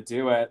not going to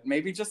do it,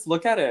 maybe just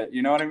look at it.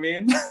 You know what I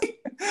mean?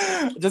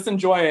 Just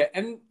enjoy it.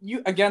 And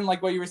you, again,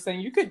 like what you were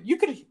saying, you could,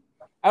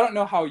 I don't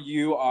know how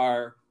you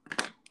are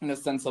in a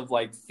sense of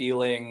like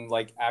feeling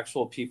like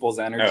actual people's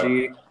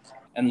energy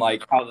and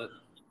like how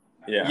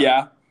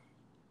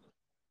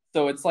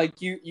So it's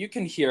like you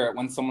can hear it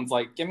when someone's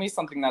like, give me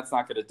something that's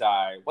not going to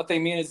die. What they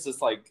mean is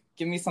just like,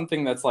 give me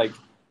something that's like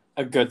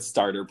a good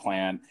starter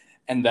plan.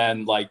 And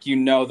then like,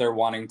 they're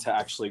wanting to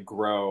actually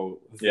grow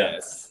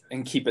this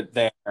and keep it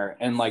there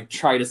and like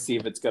try to see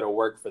if it's going to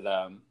work for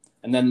them.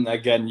 And then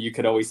again, you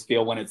could always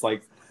feel when it's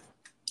like,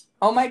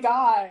 oh my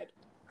God.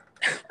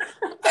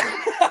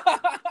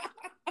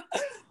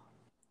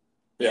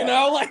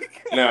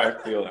 Like no, I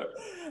feel it.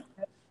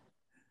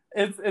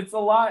 It's a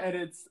lot, and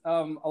it's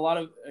a lot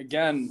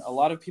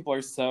of people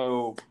are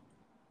so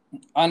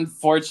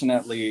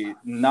unfortunately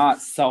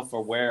not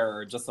self-aware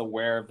or just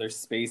aware of their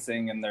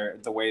spacing and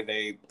the way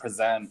they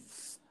present.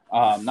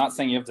 Not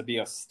saying you have to be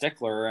a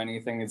stickler or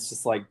anything. It's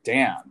just like,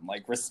 damn,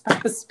 like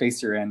respect the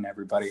space you're in,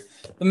 everybody.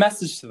 The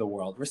message to the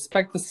world: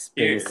 respect the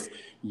space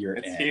you're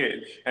in. It's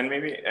huge, and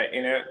maybe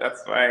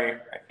that's why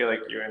I feel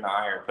like you and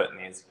I are put in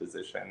these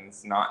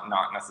positions, not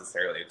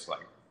necessarily to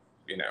like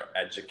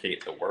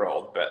educate the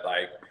world, but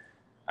like,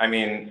 I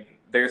mean,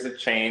 there's a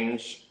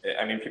change.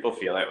 I mean, people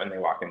feel it when they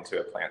walk into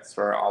a plant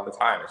store all the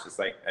time. It's just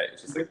like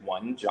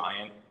one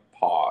giant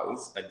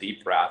pause, a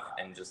deep breath,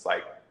 and just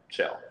like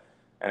chill.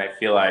 And I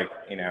feel like,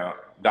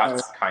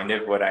 that's kind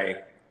of what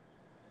I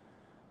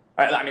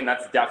mean,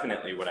 that's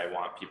definitely what I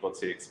want people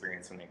to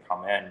experience when they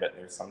come in. But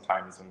there's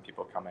sometimes when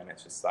people come in,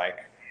 it's just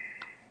like,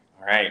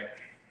 all right,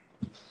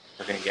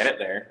 we're going to get it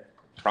there.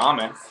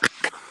 Promise.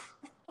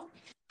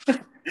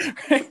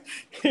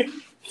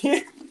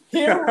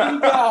 Here we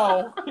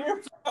go. Here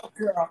we go,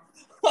 girl.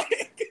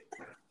 Like,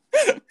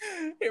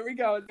 here we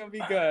go. It's going to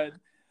be good.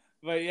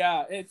 But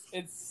yeah,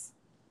 it's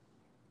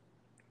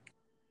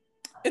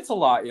a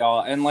lot,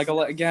 y'all. And like,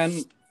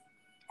 again,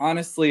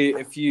 honestly,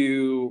 I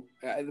feel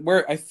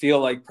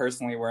like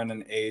personally we're in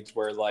an age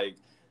where like,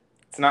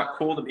 it's not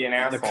cool to be an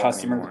asshole. The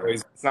customer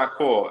always, it's not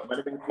cool. It might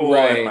have been cool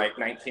in like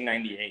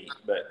 1998,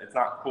 but it's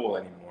not cool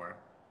anymore.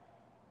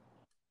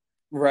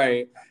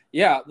 Right.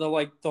 Yeah.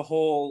 The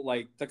whole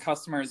like the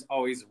customer is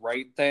always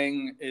right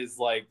thing is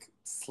like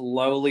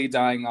slowly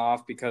dying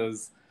off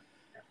because,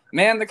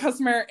 man, the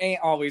customer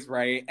ain't always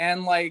right.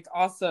 And like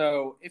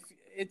also, if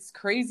it's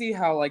crazy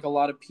how like a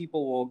lot of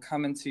people will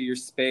come into your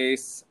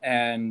space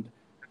and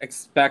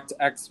expect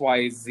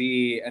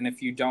XYZ, and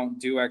if you don't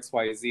do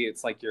XYZ,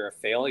 it's like you're a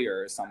failure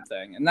or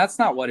something. And that's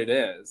not what it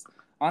is.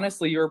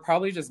 Honestly, you were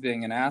probably just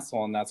being an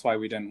asshole, and that's why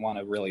we didn't want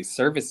to really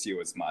service you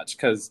as much.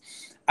 Because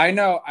I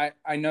know,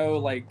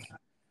 like,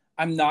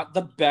 I'm not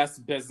the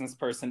best business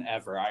person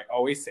ever. I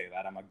always say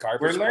that. I'm a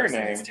garbage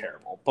person. It's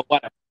terrible. But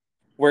whatever.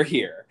 We're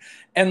here.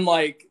 And,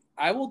 like,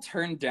 I will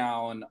turn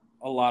down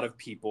a lot of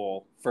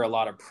people for a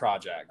lot of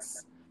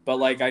projects. But,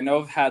 like, I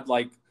know I've had,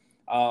 like,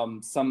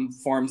 some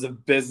forms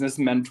of business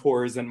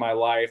mentors in my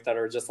life that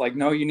are just like,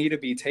 no, you need to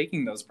be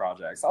taking those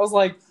projects. I was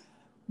like,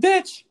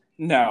 bitch,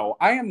 no,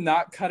 I am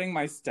not cutting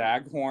my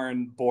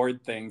Staghorn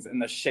board things in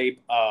the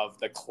shape of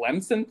the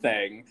Clemson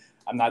thing.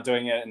 I'm not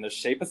doing it in the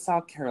shape of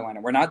South Carolina.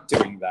 We're not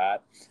doing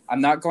that. I'm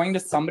not going to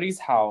somebody's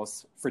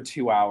house for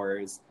 2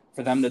 hours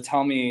for them to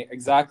tell me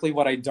exactly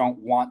what I don't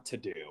want to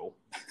do.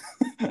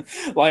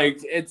 Like,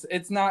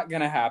 it's not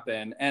going to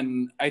happen.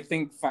 And I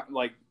think,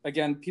 like,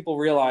 again, people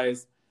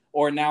realize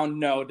or now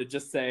know to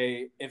just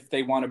say, if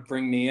they want to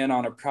bring me in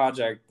on a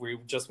project, we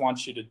just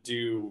want you to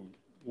do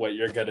what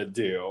you're going to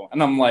do.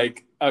 And I'm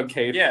like,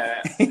 okay.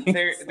 Yeah,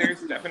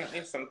 there's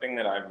definitely something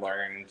that I've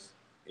learned,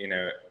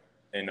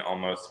 in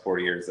almost 4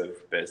 years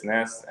of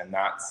business. And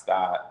that's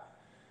that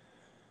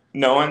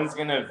no one's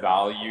going to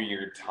value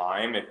your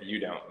time if you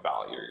don't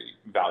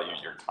value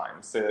your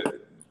time. So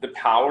the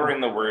power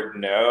in the word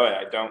no, and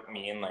I don't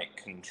mean like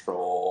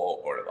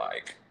control or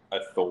like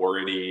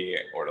authority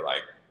or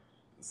like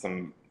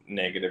some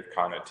negative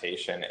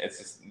connotation. It's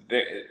just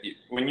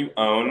when you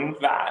own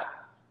that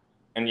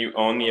and you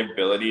own the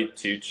ability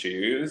to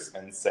choose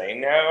and say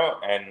no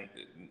and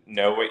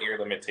know what your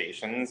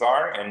limitations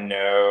are and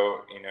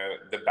know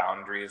the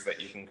boundaries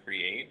that you can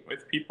create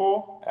with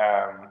people,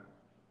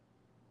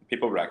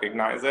 people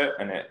recognize it,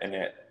 and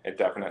it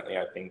definitely,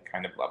 I think,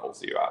 kind of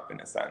levels you up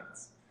in a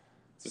sense.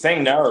 So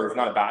saying no is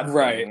not a bad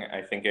thing.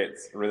 I think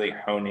it's really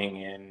honing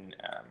in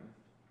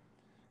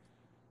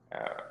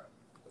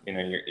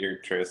your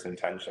truest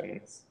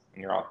intentions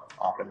and your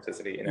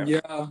authenticity.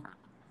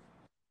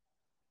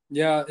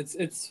 Yeah,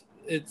 it's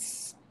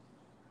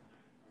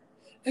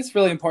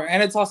really important,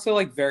 and it's also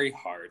like very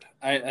hard.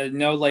 I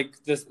know,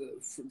 like, this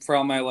for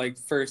all my like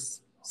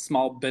first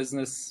small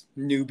business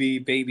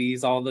newbie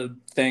babies, all the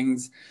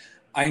things,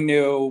 I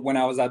knew when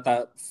I was at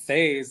that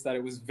phase that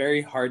it was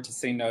very hard to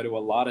say no to a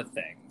lot of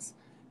things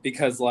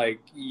because like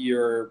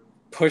you're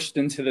pushed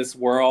into this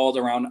world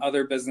around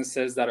other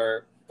businesses that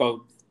are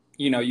both,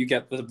 you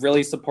get the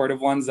really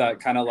supportive ones that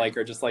kind of like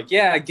are just like,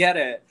 yeah, I get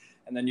it.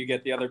 And then you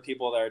get the other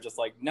people that are just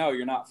like, no,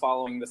 you're not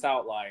following this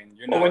outline.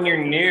 When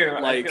you're new,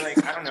 like, I feel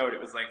like, I don't know what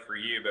it was like for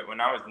you, but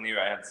when I was new,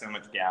 I had so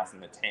much gas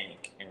in the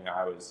tank, and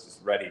I was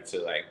just ready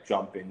to like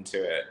jump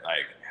into it,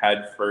 like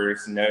head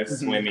first, no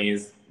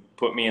swimmies,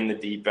 put me in the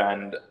deep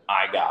end,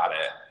 I got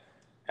it.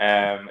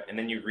 And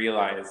then you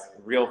realize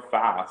real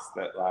fast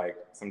that like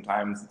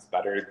sometimes it's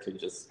better to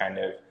just kind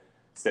of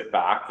sit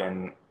back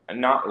and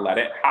not let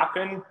it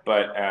happen,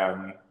 but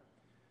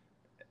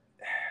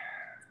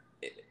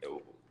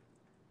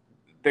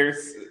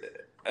there's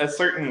a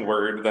certain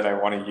word that I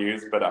want to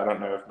use, but I don't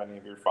know if many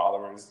of your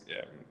followers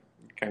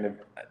kind of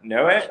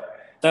know it.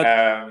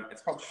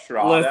 It's called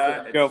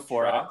Shraddha. Go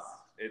for trust.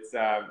 It's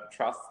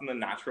trust in the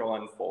natural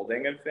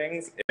unfolding of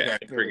things.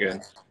 We're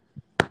good.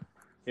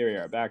 Here we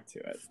are, back to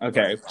it.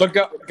 Okay, but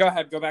go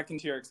ahead. Go back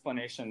into your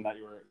explanation that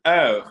you were.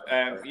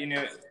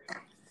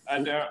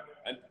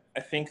 I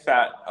think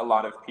that a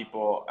lot of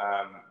people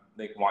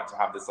like want to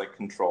have this like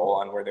control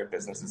on where their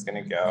business is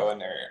going to go,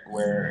 and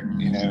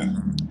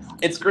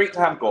it's great to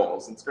have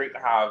goals. It's great to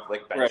have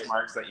like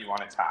benchmarks that you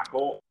want to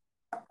tackle.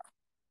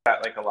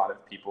 That like a lot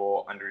of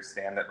people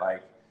understand that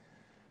like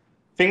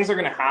things are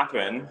going to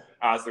happen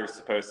as they're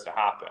supposed to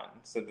happen.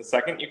 So the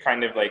second you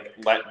kind of like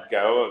let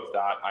go of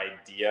that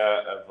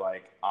idea of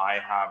like I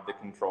have the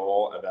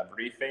control of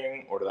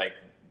everything, or like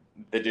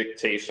the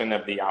dictation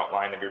of the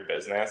outline of your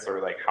business, or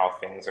like how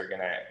things are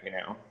going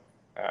to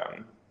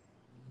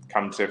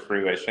come to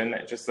fruition,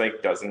 it just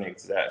like doesn't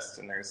exist.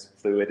 And there's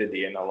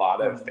fluidity in a lot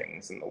of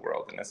things in the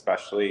world, and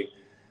especially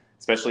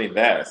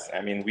this.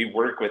 I mean, we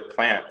work with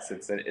plants.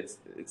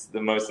 It's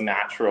the most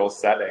natural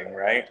setting,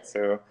 right?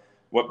 So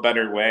what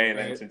better way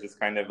than to just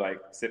kind of like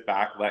sit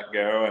back, let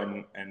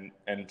go,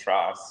 and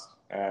trust.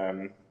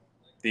 The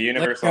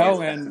universe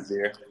always blesses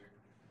you.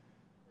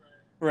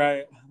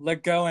 Right.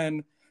 Let go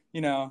and,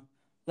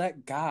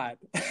 let God.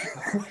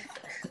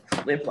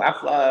 Live,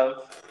 laugh,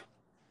 love.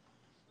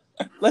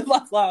 Live,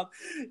 laugh, love.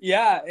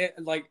 Yeah.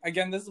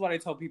 Again, this is what I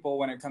tell people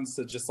when it comes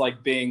to just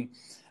like being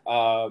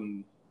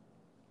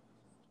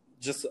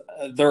just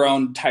their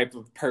own type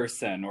of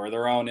person, or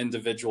their own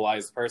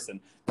individualized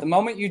person. The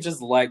moment you just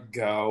let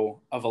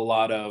go of a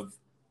lot of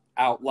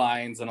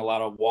outlines and a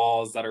lot of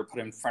walls that are put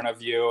in front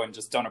of you, and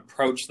just don't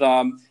approach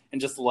them,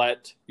 and just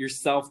let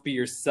yourself be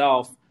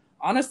yourself,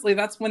 honestly,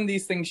 that's when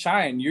these things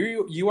shine.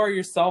 You are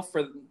yourself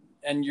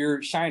and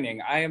you're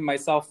shining. I am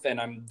myself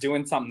and I'm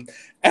doing something.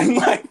 And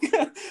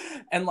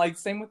like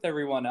same with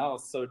everyone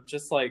else. So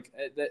just like,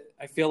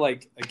 I feel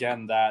like,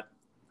 again, that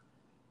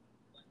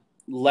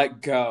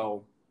let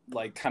go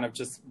like kind of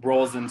just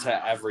rolls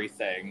into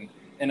everything,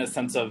 in a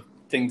sense of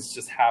things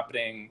just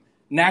happening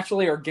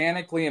naturally,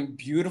 organically, and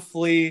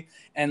beautifully,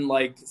 and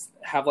like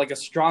have like a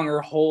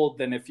stronger hold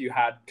than if you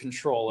had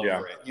control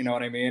over it. You know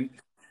what I mean?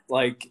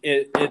 Like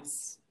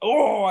it's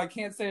I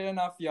can't say it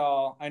enough,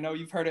 y'all. I know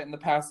you've heard it in the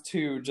past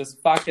too. Just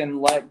fucking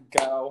let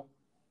go.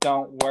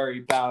 Don't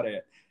worry about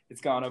it.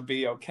 It's gonna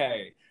be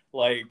okay.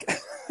 Like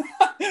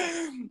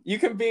you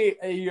can be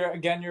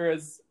you're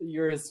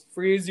as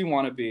free as you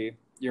want to be.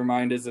 Your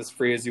mind is as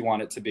free as you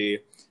want it to be.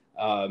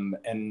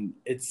 And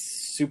it's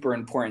super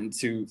important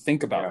to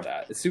think about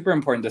that. It's super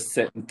important to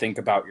sit and think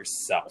about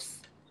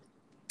yourself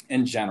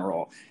in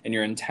general, and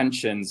your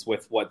intentions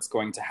with what's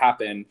going to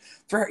happen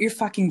throughout your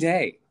fucking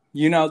day.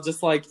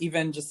 Just like,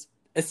 even just,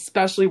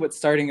 especially with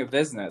starting a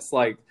business.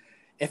 Like,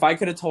 if I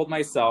could have told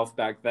myself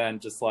back then,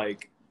 just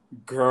like,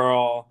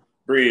 girl,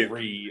 breathe.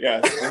 Yeah,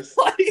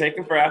 take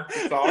a breath.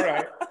 It's all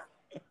right.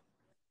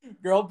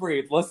 Girl,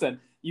 breathe. Listen,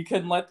 you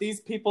can let these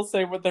people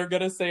say what they're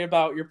going to say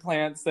about your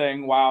plant,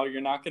 saying, wow,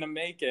 you're not going to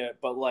make it.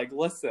 But like,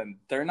 listen,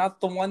 they're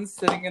not the ones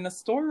sitting in a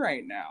store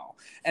right now.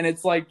 And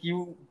it's like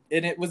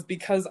and it was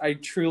because I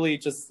truly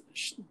just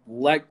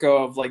let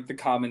go of like the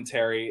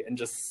commentary and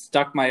just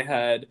stuck my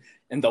head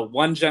in the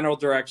one general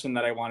direction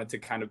that I wanted to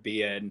kind of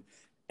be in,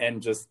 and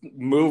just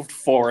moved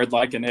forward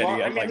like an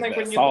idiot. I mean, like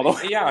this,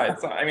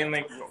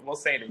 we'll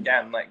say it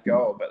again, let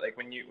go. But like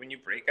when you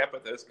break up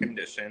with those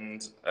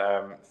conditioned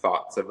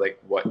thoughts of like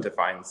what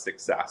defines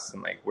success,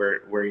 and like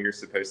where you're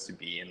supposed to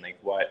be, and like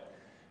what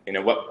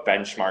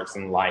benchmarks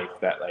in life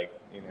that like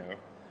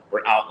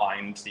were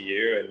outlined to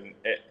you, and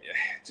it,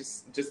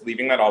 just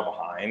leaving that all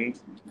behind,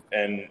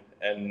 and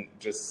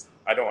just,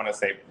 I don't want to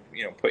say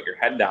put your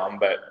head down,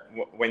 but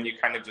when you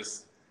kind of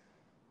just,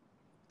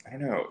 I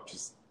don't know,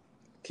 just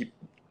keep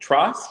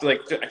trust,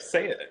 like I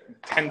say it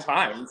 10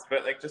 times,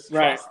 but like just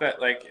trust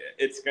that like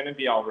it's going to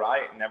be all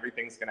right and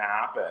everything's going to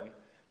happen.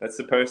 That's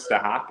supposed to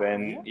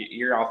happen.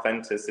 Your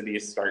authenticity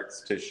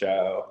starts to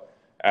show,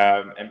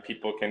 and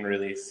people can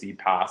really see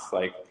past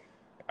like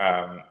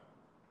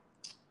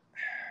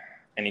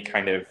any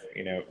kind of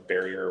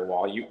barrier or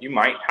wall you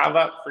might have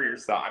up for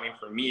yourself. I mean,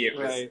 for me,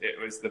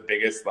 it was the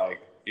biggest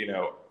like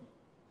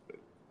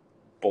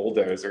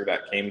bulldozer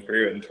that came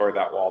through and tore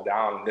that wall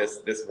down.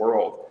 This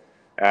world.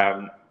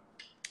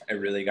 I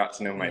really got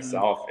to know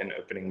myself in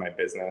opening my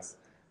business,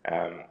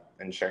 and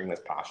sharing this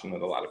passion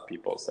with a lot of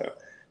people. So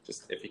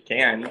just, if you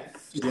can,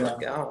 let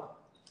go.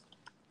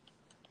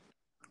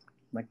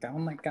 Let go,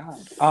 let God.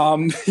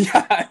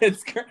 Yeah,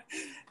 it's great.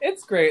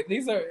 It's great.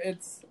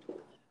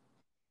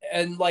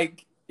 And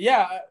like,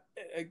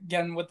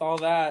 again, with all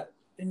that,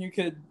 and you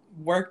could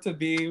work to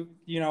be,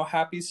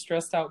 happy,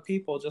 stressed out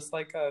people just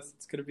like us.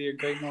 It's going to be a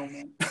great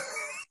moment.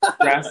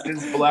 Stressed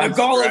is blessed.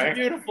 The goal is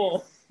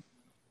beautiful.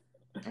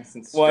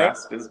 Since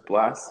stressed is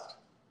blessed.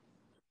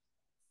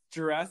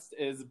 Stressed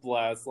is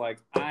blessed. Like,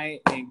 I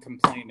ain't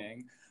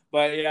complaining.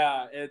 But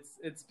yeah,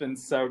 it's been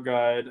so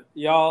good.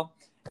 Y'all,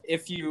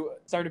 if you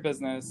start a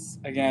business,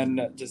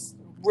 again, just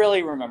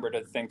really remember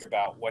to think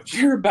about what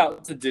you're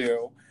about to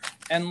do.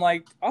 And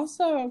like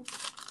also,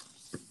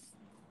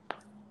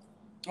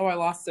 oh, I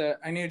lost it.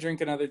 I need to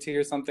drink another tea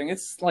or something.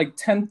 It's like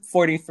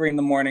 10:43 in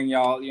the morning,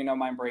 y'all. You know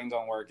my brain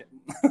don't work.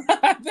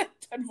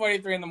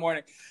 10:43 in the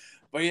morning.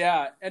 But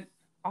yeah, and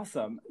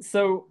awesome.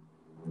 So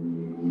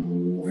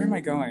where am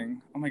I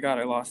going? Oh my god,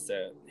 I lost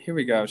it. Here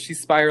we go.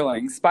 She's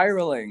spiraling.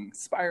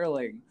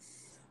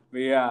 But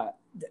yeah,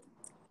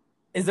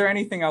 is there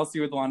anything else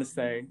you would want to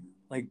say,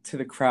 like to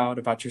the crowd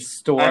about your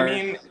store? I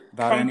mean,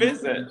 about come anything?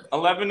 visit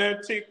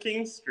 1102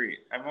 King Street.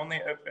 I'm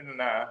only open,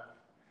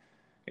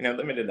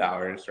 limited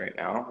hours right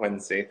now,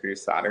 Wednesday through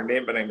Saturday,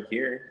 but I'm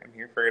here. I'm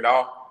here for it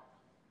all.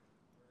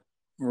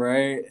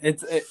 Right.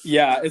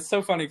 It's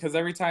so funny because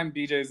every time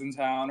BJ's in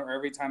town or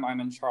every time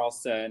I'm in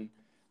Charleston,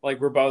 like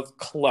we're both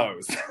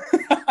closed.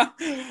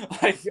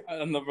 Like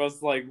on the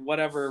most like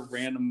whatever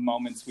random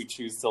moments we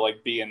choose to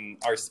like be in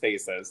our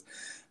spaces.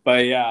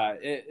 But yeah,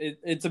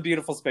 it's a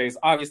beautiful space.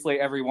 Obviously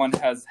everyone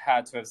has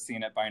had to have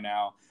seen it by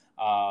now.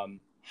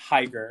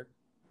 Higer.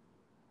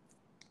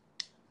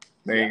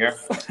 There you go.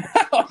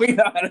 We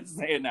know how to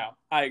say it now.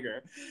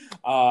 Higer.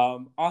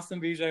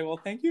 Awesome, BJ. Well,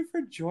 thank you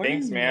for joining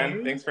Thanks, man.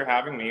 me. Thanks for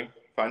having me.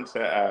 Fun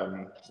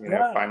to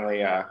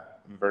finally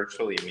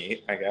virtually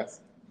meet, I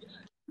guess.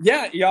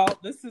 Yeah, y'all,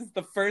 this is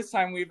the first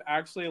time we've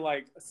actually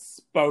like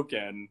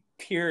spoken,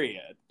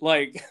 period.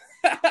 Like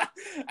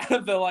out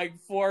of the like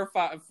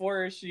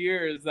 4-ish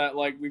years that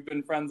like we've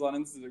been friends on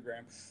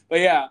Instagram. But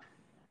yeah,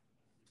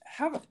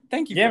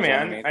 thank you for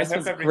joining me. I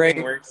hope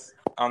everything works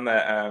on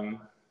the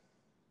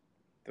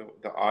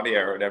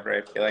audio or whatever.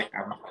 I feel like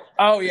I'm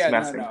just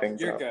messing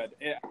things you're up. good.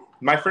 Yeah.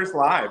 My first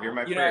live. You're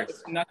my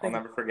first. Nothing...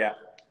 I'll never forget.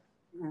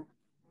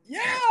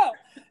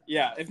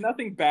 Yeah. If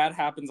nothing bad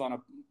happens on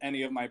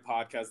any of my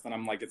podcasts, then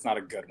I'm like, it's not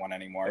a good one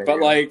anymore. There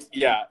But like,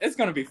 yeah, it's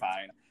gonna be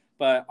fine.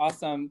 But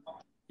awesome,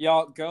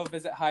 y'all. Go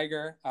visit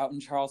Higer out in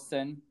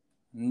Charleston,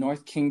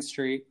 North King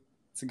Street.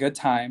 It's a good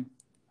time.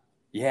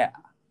 Yeah.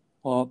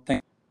 Well,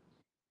 thank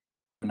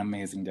you. An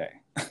amazing day.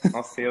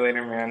 I'll see you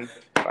later, man.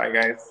 Bye,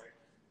 guys.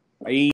 Bye.